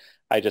about it,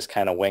 I just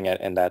kind of wing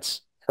it, and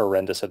that's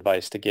horrendous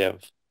advice to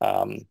give.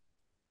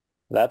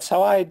 That's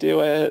how I do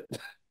it.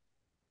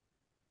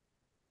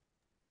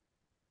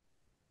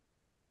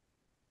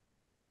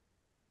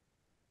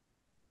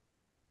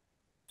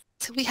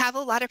 So we have a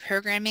lot of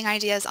programming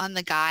ideas on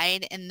the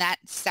guide, and that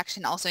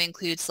section also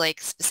includes like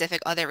specific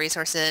other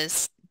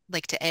resources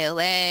like to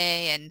ALA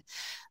and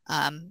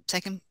so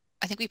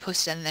I think we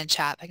posted in the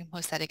chat. I can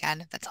post that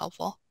again if that's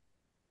helpful.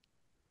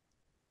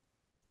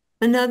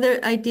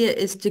 Another idea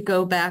is to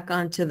go back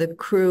onto the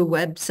Crew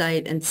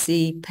website and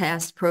see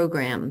past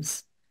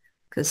programs,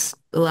 because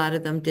a lot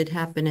of them did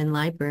happen in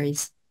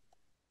libraries.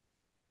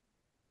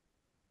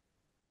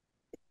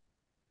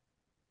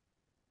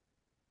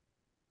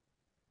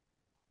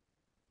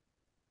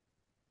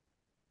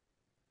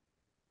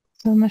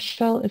 So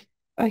Michelle, if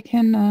I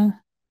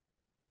can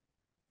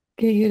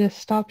get you to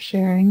stop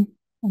sharing,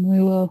 and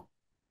we will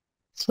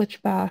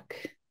switch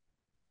back.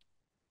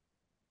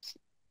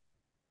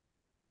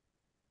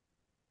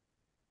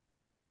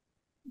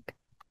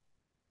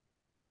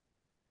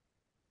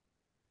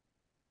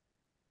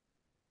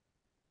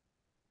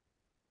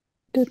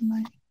 Did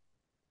my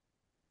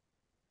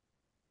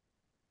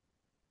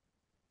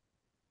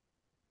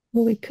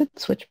Well, we could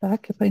switch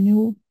back if I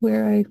knew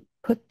where I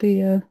put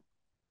the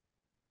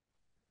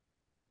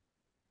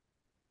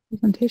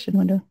presentation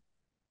window.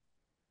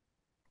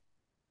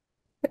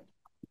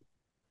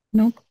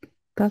 Nope.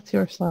 That's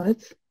your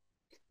slides.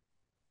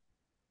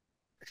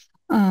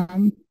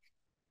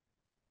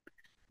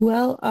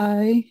 Well,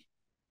 I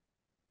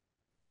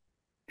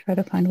try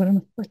to find what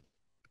I'm like.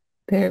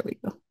 There we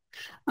go.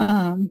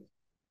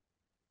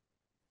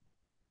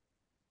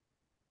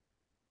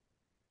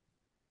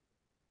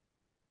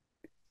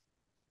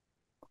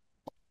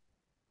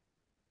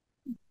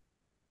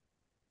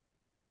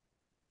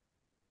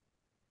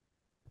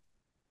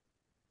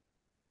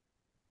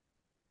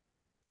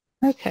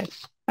 Okay,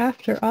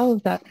 after all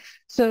of that,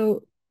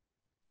 so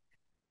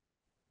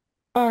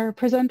our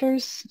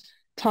presenters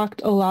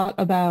talked a lot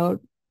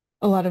about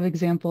a lot of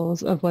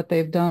examples of what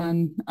they've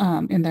done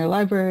in their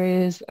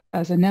libraries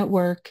as a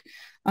network.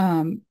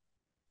 And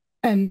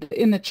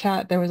in the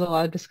chat, there was a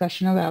lot of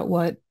discussion about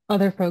what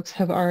other folks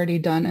have already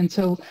done. And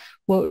so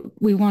what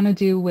we want to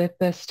do with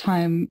this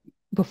time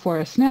before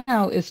us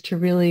now is to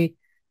really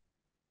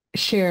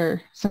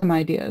share some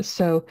ideas.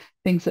 So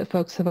things that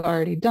folks have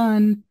already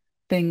done,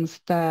 things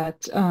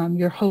that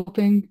you're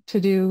hoping to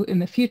do in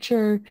the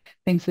future,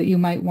 things that you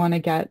might want to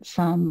get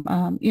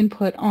some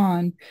input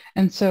on.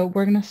 And so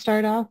we're going to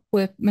start off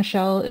with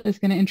Michelle is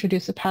going to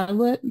introduce a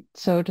Padlet.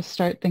 So to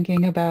start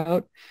thinking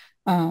about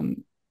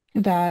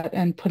that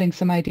and putting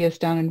some ideas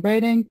down in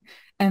writing.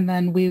 And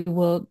then we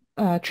will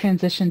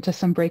transition to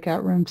some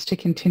breakout rooms to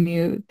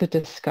continue the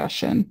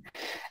discussion.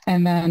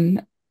 And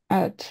then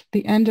at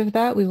the end of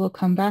that, we will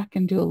come back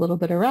and do a little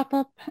bit of wrap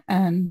up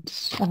and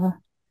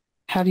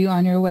have you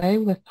on your way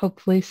with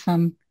hopefully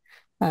some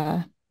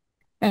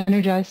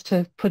energized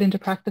to put into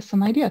practice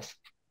some ideas.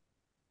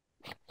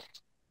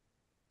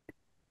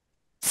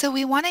 So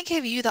we want to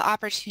give you the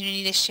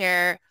opportunity to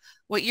share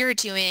what you're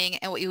doing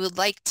and what you would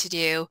like to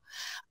do.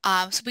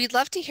 So we'd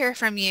love to hear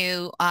from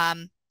you.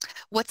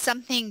 What's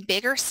something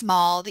big or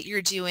small that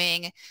you're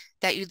doing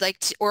that you'd like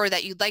to, or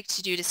that you'd like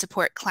to do to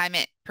support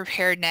climate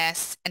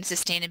preparedness and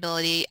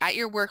sustainability at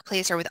your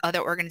workplace or with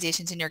other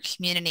organizations in your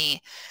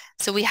community?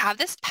 So we have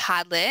this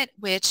Padlet,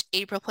 which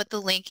April put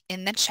the link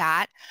in the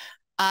chat.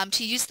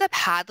 To use the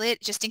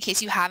Padlet, just in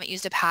case you haven't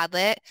used a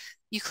Padlet,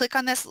 you click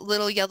on this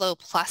little yellow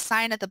plus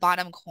sign at the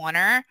bottom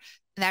corner,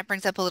 and that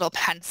brings up a little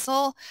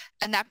pencil,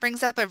 and that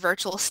brings up a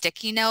virtual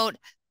sticky note,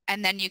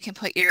 and then you can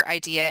put your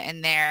idea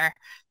in there,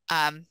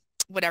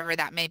 whatever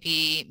that may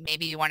be.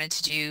 Maybe you wanted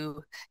to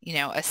do,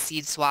 a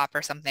seed swap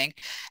or something,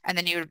 and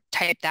then you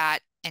type that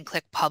and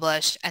click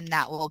publish, and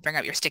that will bring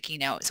up your sticky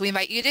note. So we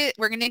invite you to,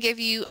 we're going to give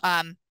you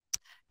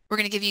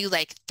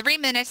like 3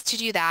 minutes to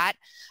do that.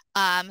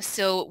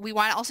 So we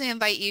want to also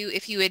invite you,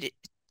 if you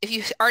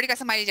already got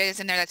some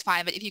ideas in there, that's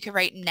fine. But if you could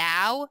write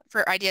now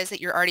for ideas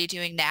that you're already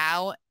doing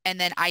now, and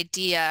then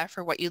idea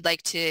for what you'd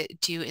like to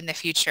do in the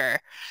future.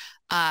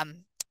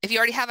 If you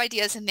already have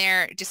ideas in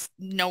there, just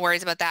no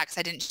worries about that because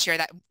I didn't share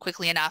that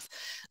quickly enough.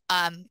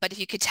 But if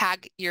you could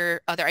tag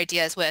your other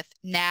ideas with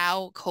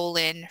now :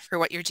 for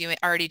what you're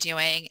already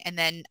doing, and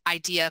then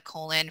idea :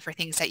 for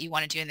things that you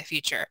want to do in the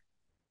future.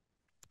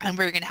 And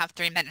we're going to have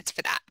 3 minutes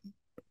for that,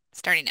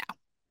 starting now.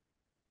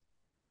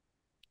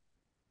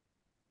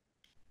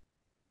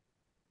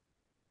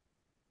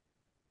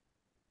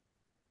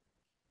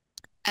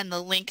 And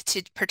the link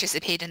to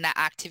participate in that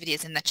activity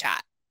is in the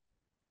chat.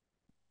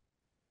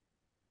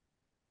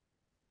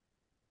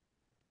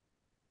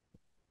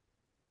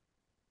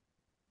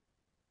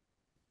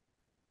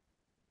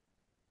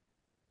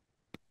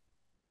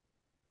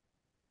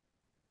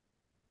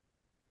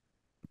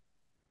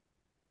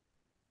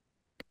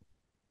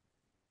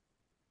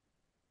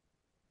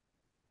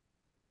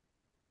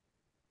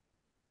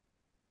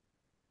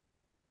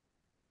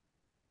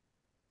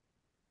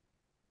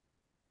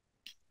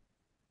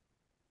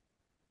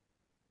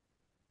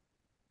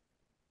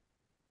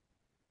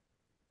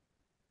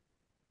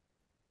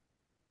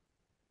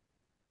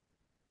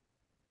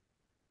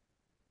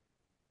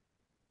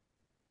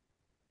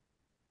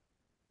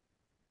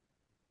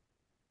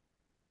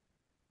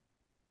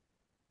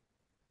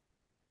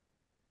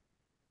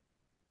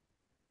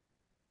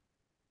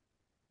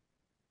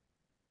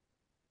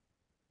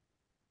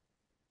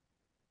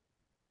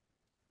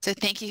 So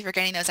thank you for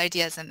getting those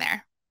ideas in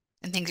there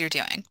and things you're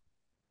doing.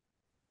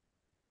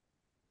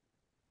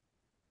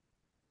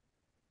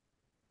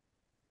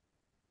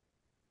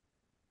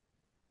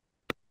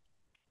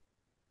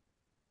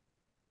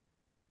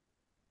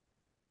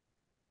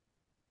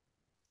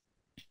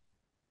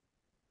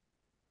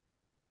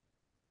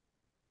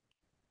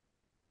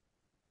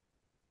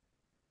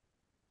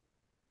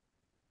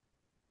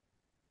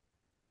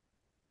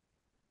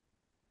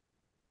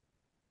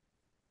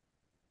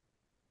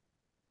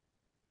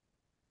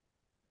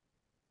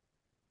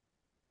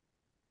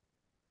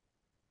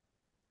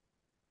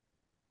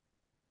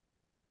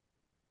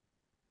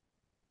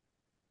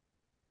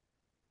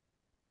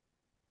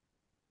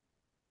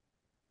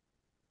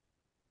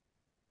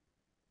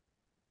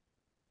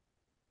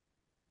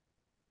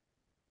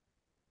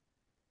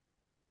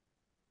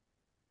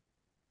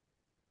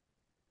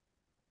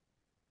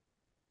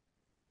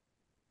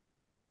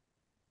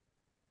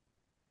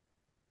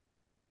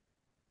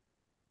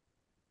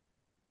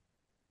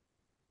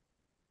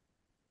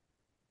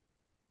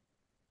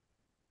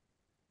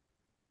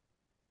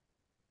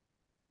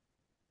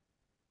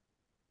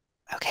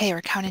 Okay,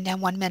 we're counting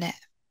down 1 minute.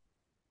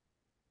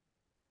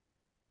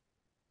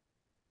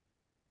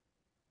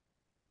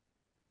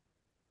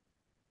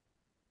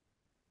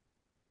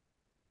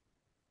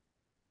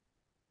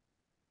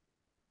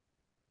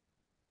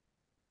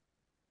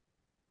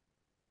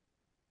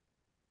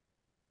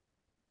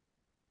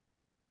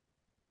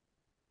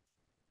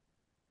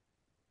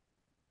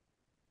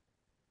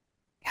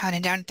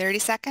 Counting down 30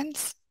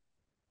 seconds.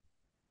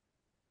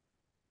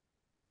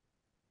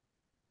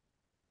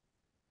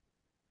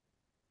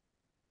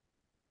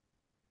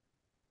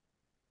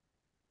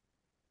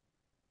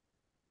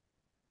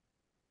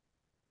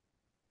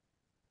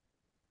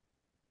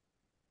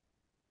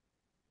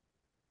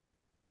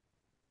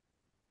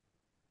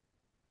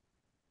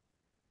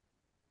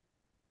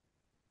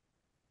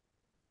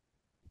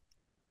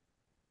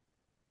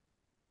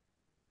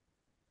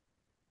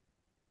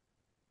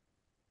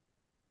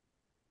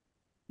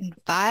 In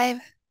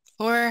 5,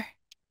 4,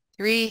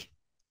 3,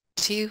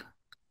 2,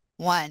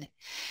 1.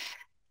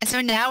 And so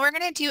now we're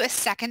going to do a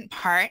second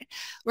part.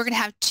 We're going to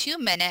have 2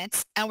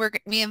 minutes, and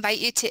we invite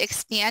you to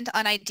expand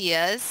on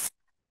ideas.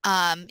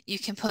 You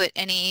can put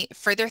any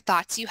further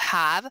thoughts you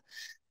have,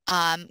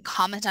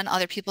 comment on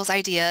other people's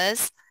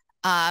ideas.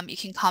 You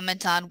can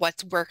comment on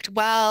what's worked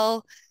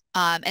well,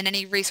 and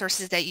any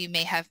resources that you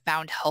may have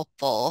found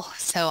helpful.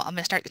 So I'm going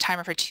to start the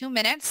timer for 2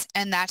 minutes,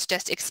 and that's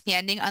just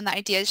expanding on the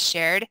ideas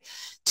shared.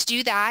 To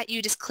do that,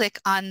 you just click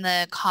on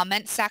the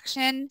comment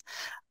section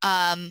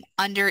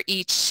under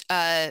each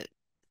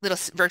little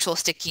virtual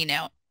sticky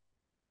note.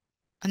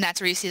 And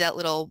that's where you see that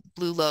little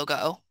blue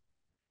logo.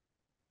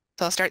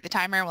 So I'll start the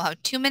timer and we'll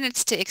have 2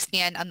 minutes to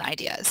expand on the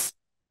ideas.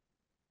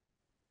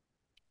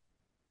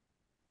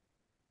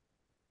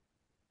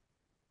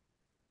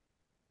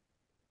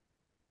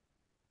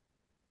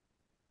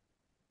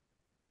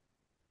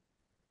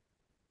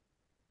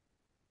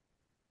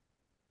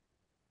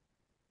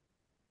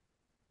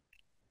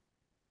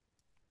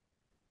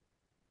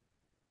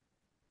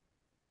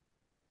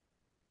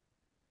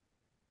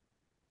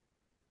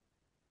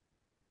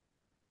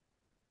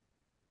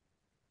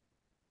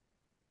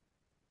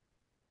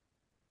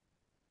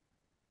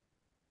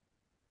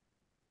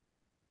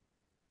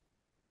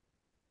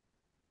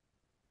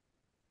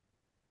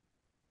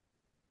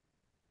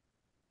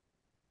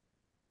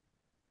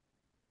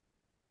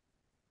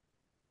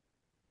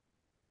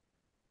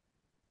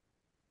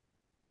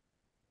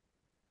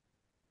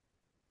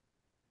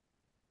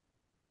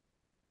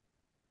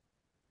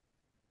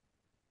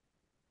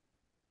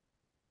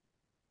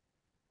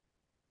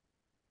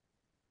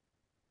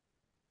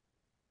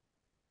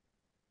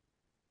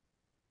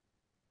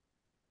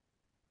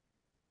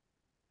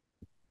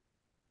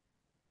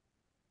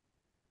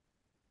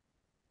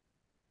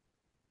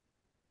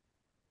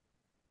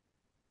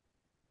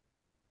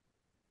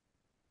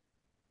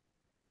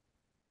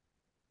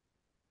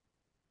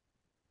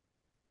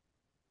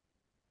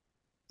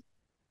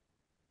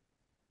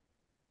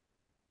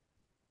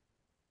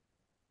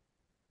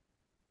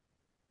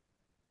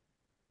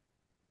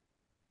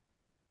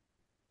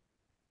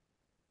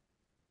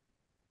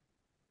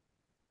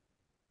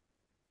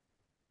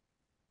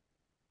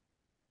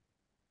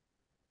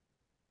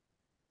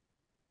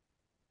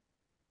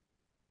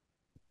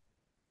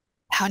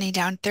 Counting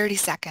down 30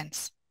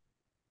 seconds.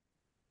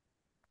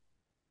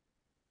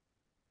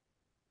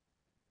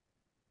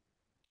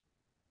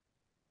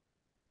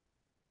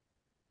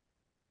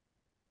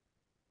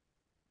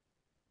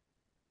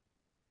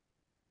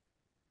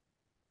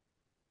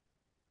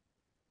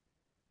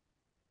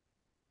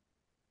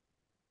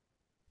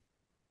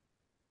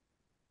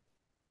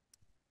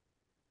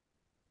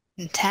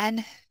 In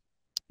 10,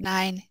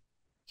 9,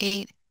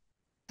 8,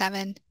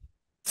 7,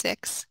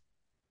 6,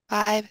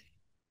 5,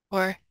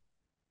 4,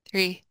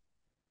 3,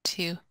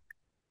 2,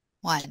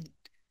 1.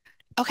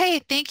 Okay,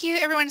 thank you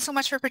everyone so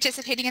much for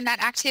participating in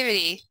that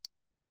activity.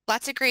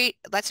 Lots of great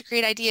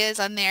ideas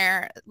on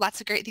there,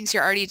 lots of great things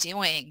you're already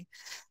doing.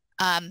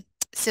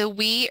 So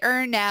we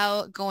are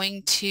now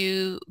going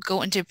to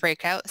go into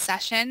breakout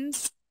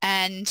sessions,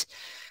 and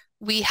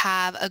we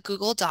have a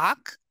Google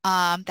Doc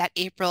that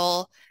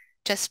April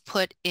just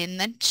put in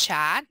the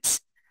chat.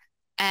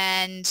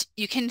 And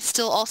you can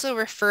still also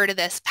refer to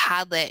this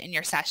Padlet in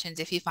your sessions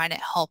if you find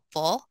it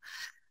helpful.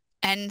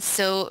 And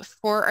so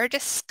for our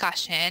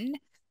discussion,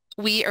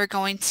 we are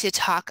going to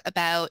talk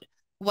about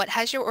what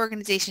has your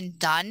organization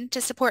done to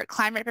support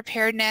climate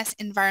preparedness,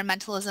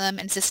 environmentalism,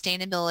 and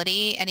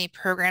sustainability, any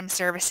programs,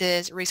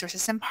 services,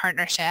 resources, and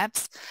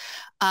partnerships?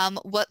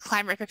 What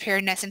climate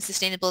preparedness and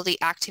sustainability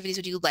activities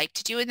would you like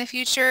to do in the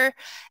future?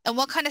 And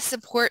what kind of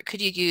support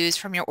could you use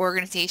from your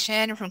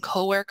organization, from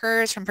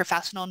coworkers, from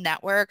professional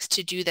networks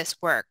to do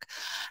this work?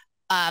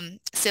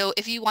 So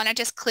if you want to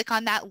just click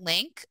on that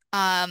link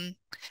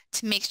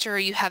to make sure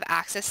you have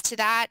access to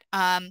that.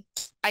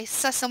 I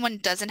saw someone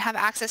doesn't have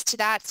access to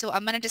that, so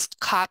I'm going to just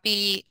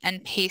copy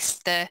and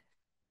paste the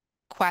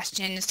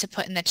questions to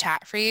put in the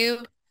chat for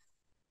you.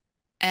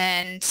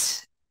 And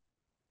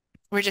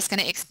we're just going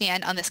to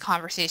expand on this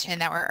conversation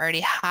that we're already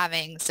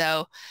having.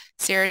 So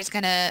Sarah's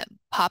going to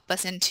pop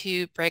us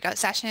into breakout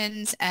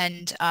sessions,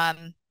 and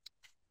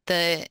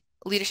the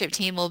leadership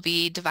team will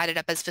be divided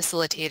up as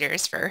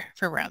facilitators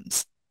for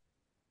rooms.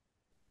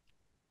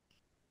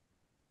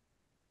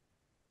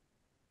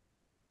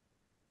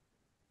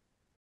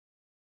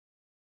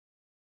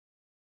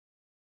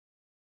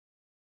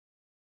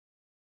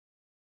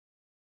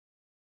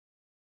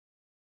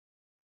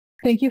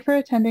 Thank you for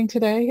attending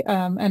today.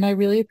 And I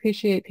really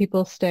appreciate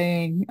people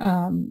staying.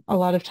 A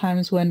lot of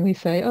times when we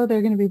say, oh, there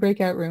are going to be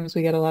breakout rooms,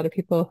 we get a lot of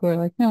people who are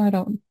like, no,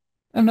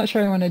 I'm not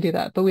sure I want to do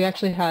that. But we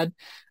actually had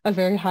a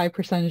very high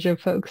percentage of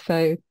folks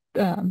say,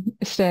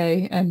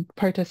 stay and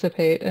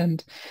participate.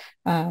 And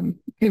I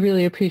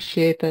really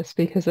appreciate this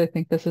because I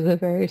think this is a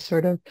very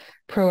sort of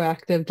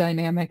proactive,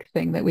 dynamic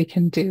thing that we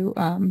can do.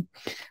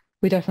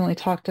 We definitely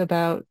talked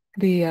about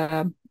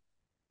the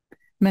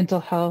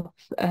mental health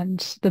and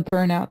the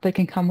burnout that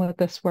can come with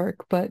this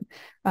work, but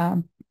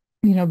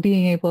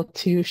being able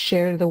to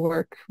share the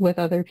work with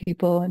other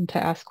people and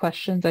to ask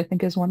questions, I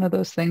think is one of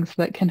those things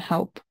that can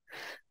help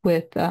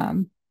with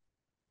how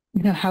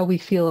we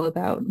feel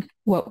about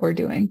what we're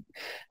doing.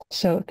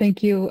 So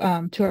thank you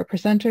to our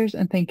presenters,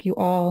 and thank you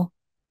all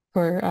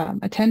for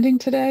attending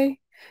today.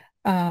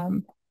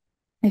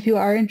 If you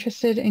are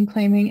interested in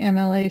claiming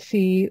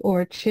MLAC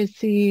or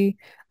CHISC,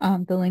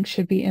 the link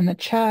should be in the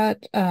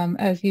chat.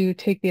 As you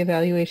take the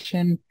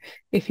evaluation,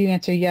 if you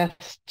answer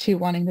yes to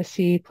wanting the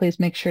C, please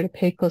make sure to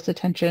pay close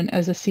attention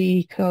as a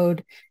CE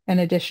code and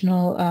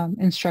additional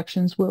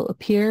instructions will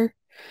appear.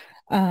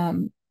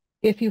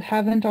 If you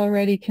haven't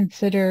already,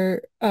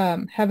 consider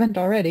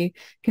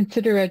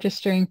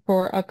registering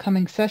for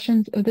upcoming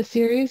sessions of the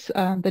series.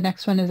 The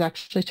next one is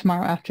actually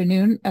tomorrow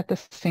afternoon at the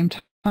same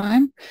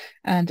time,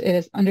 and it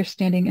is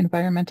Understanding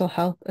Environmental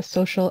Health, a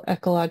Social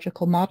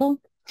Ecological Model.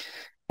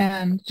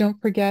 And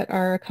don't forget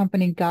our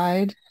accompanying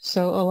guide.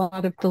 So a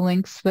lot of the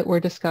links that were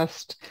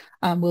discussed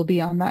will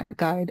be on that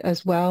guide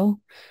as well.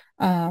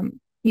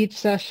 Each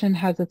session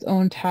has its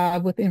own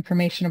tab with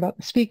information about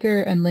the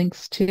speaker and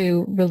links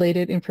to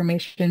related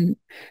information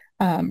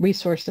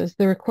resources.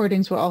 The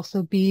recordings will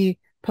also be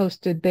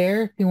posted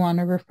there if you want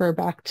to refer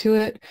back to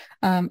it.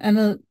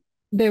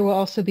 They will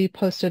also be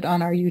posted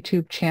on our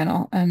YouTube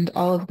channel, and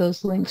all of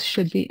those links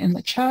should be in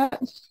the chat.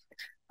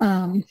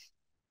 And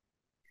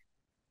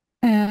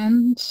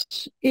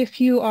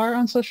if you are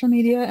on social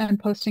media and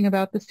posting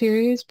about the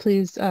series,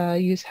 please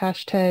use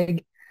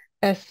hashtag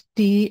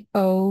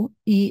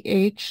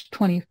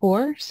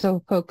SDOEH24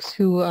 so folks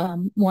who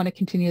want to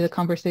continue the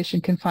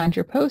conversation can find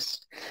your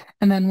post.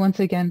 And then once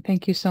again,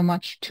 thank you so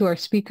much to our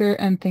speakers,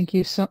 and thank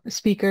you so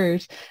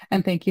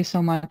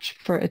much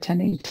for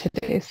attending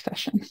today's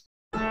session.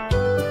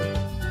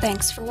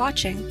 Thanks for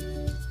watching.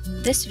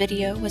 This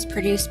video was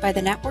produced by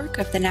the network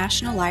of the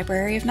National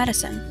Library of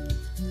Medicine.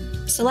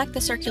 Select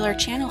the circular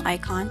channel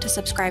icon to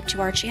subscribe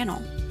to our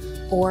channel,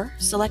 or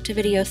select a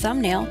video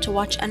thumbnail to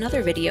watch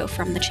another video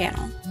from the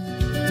channel.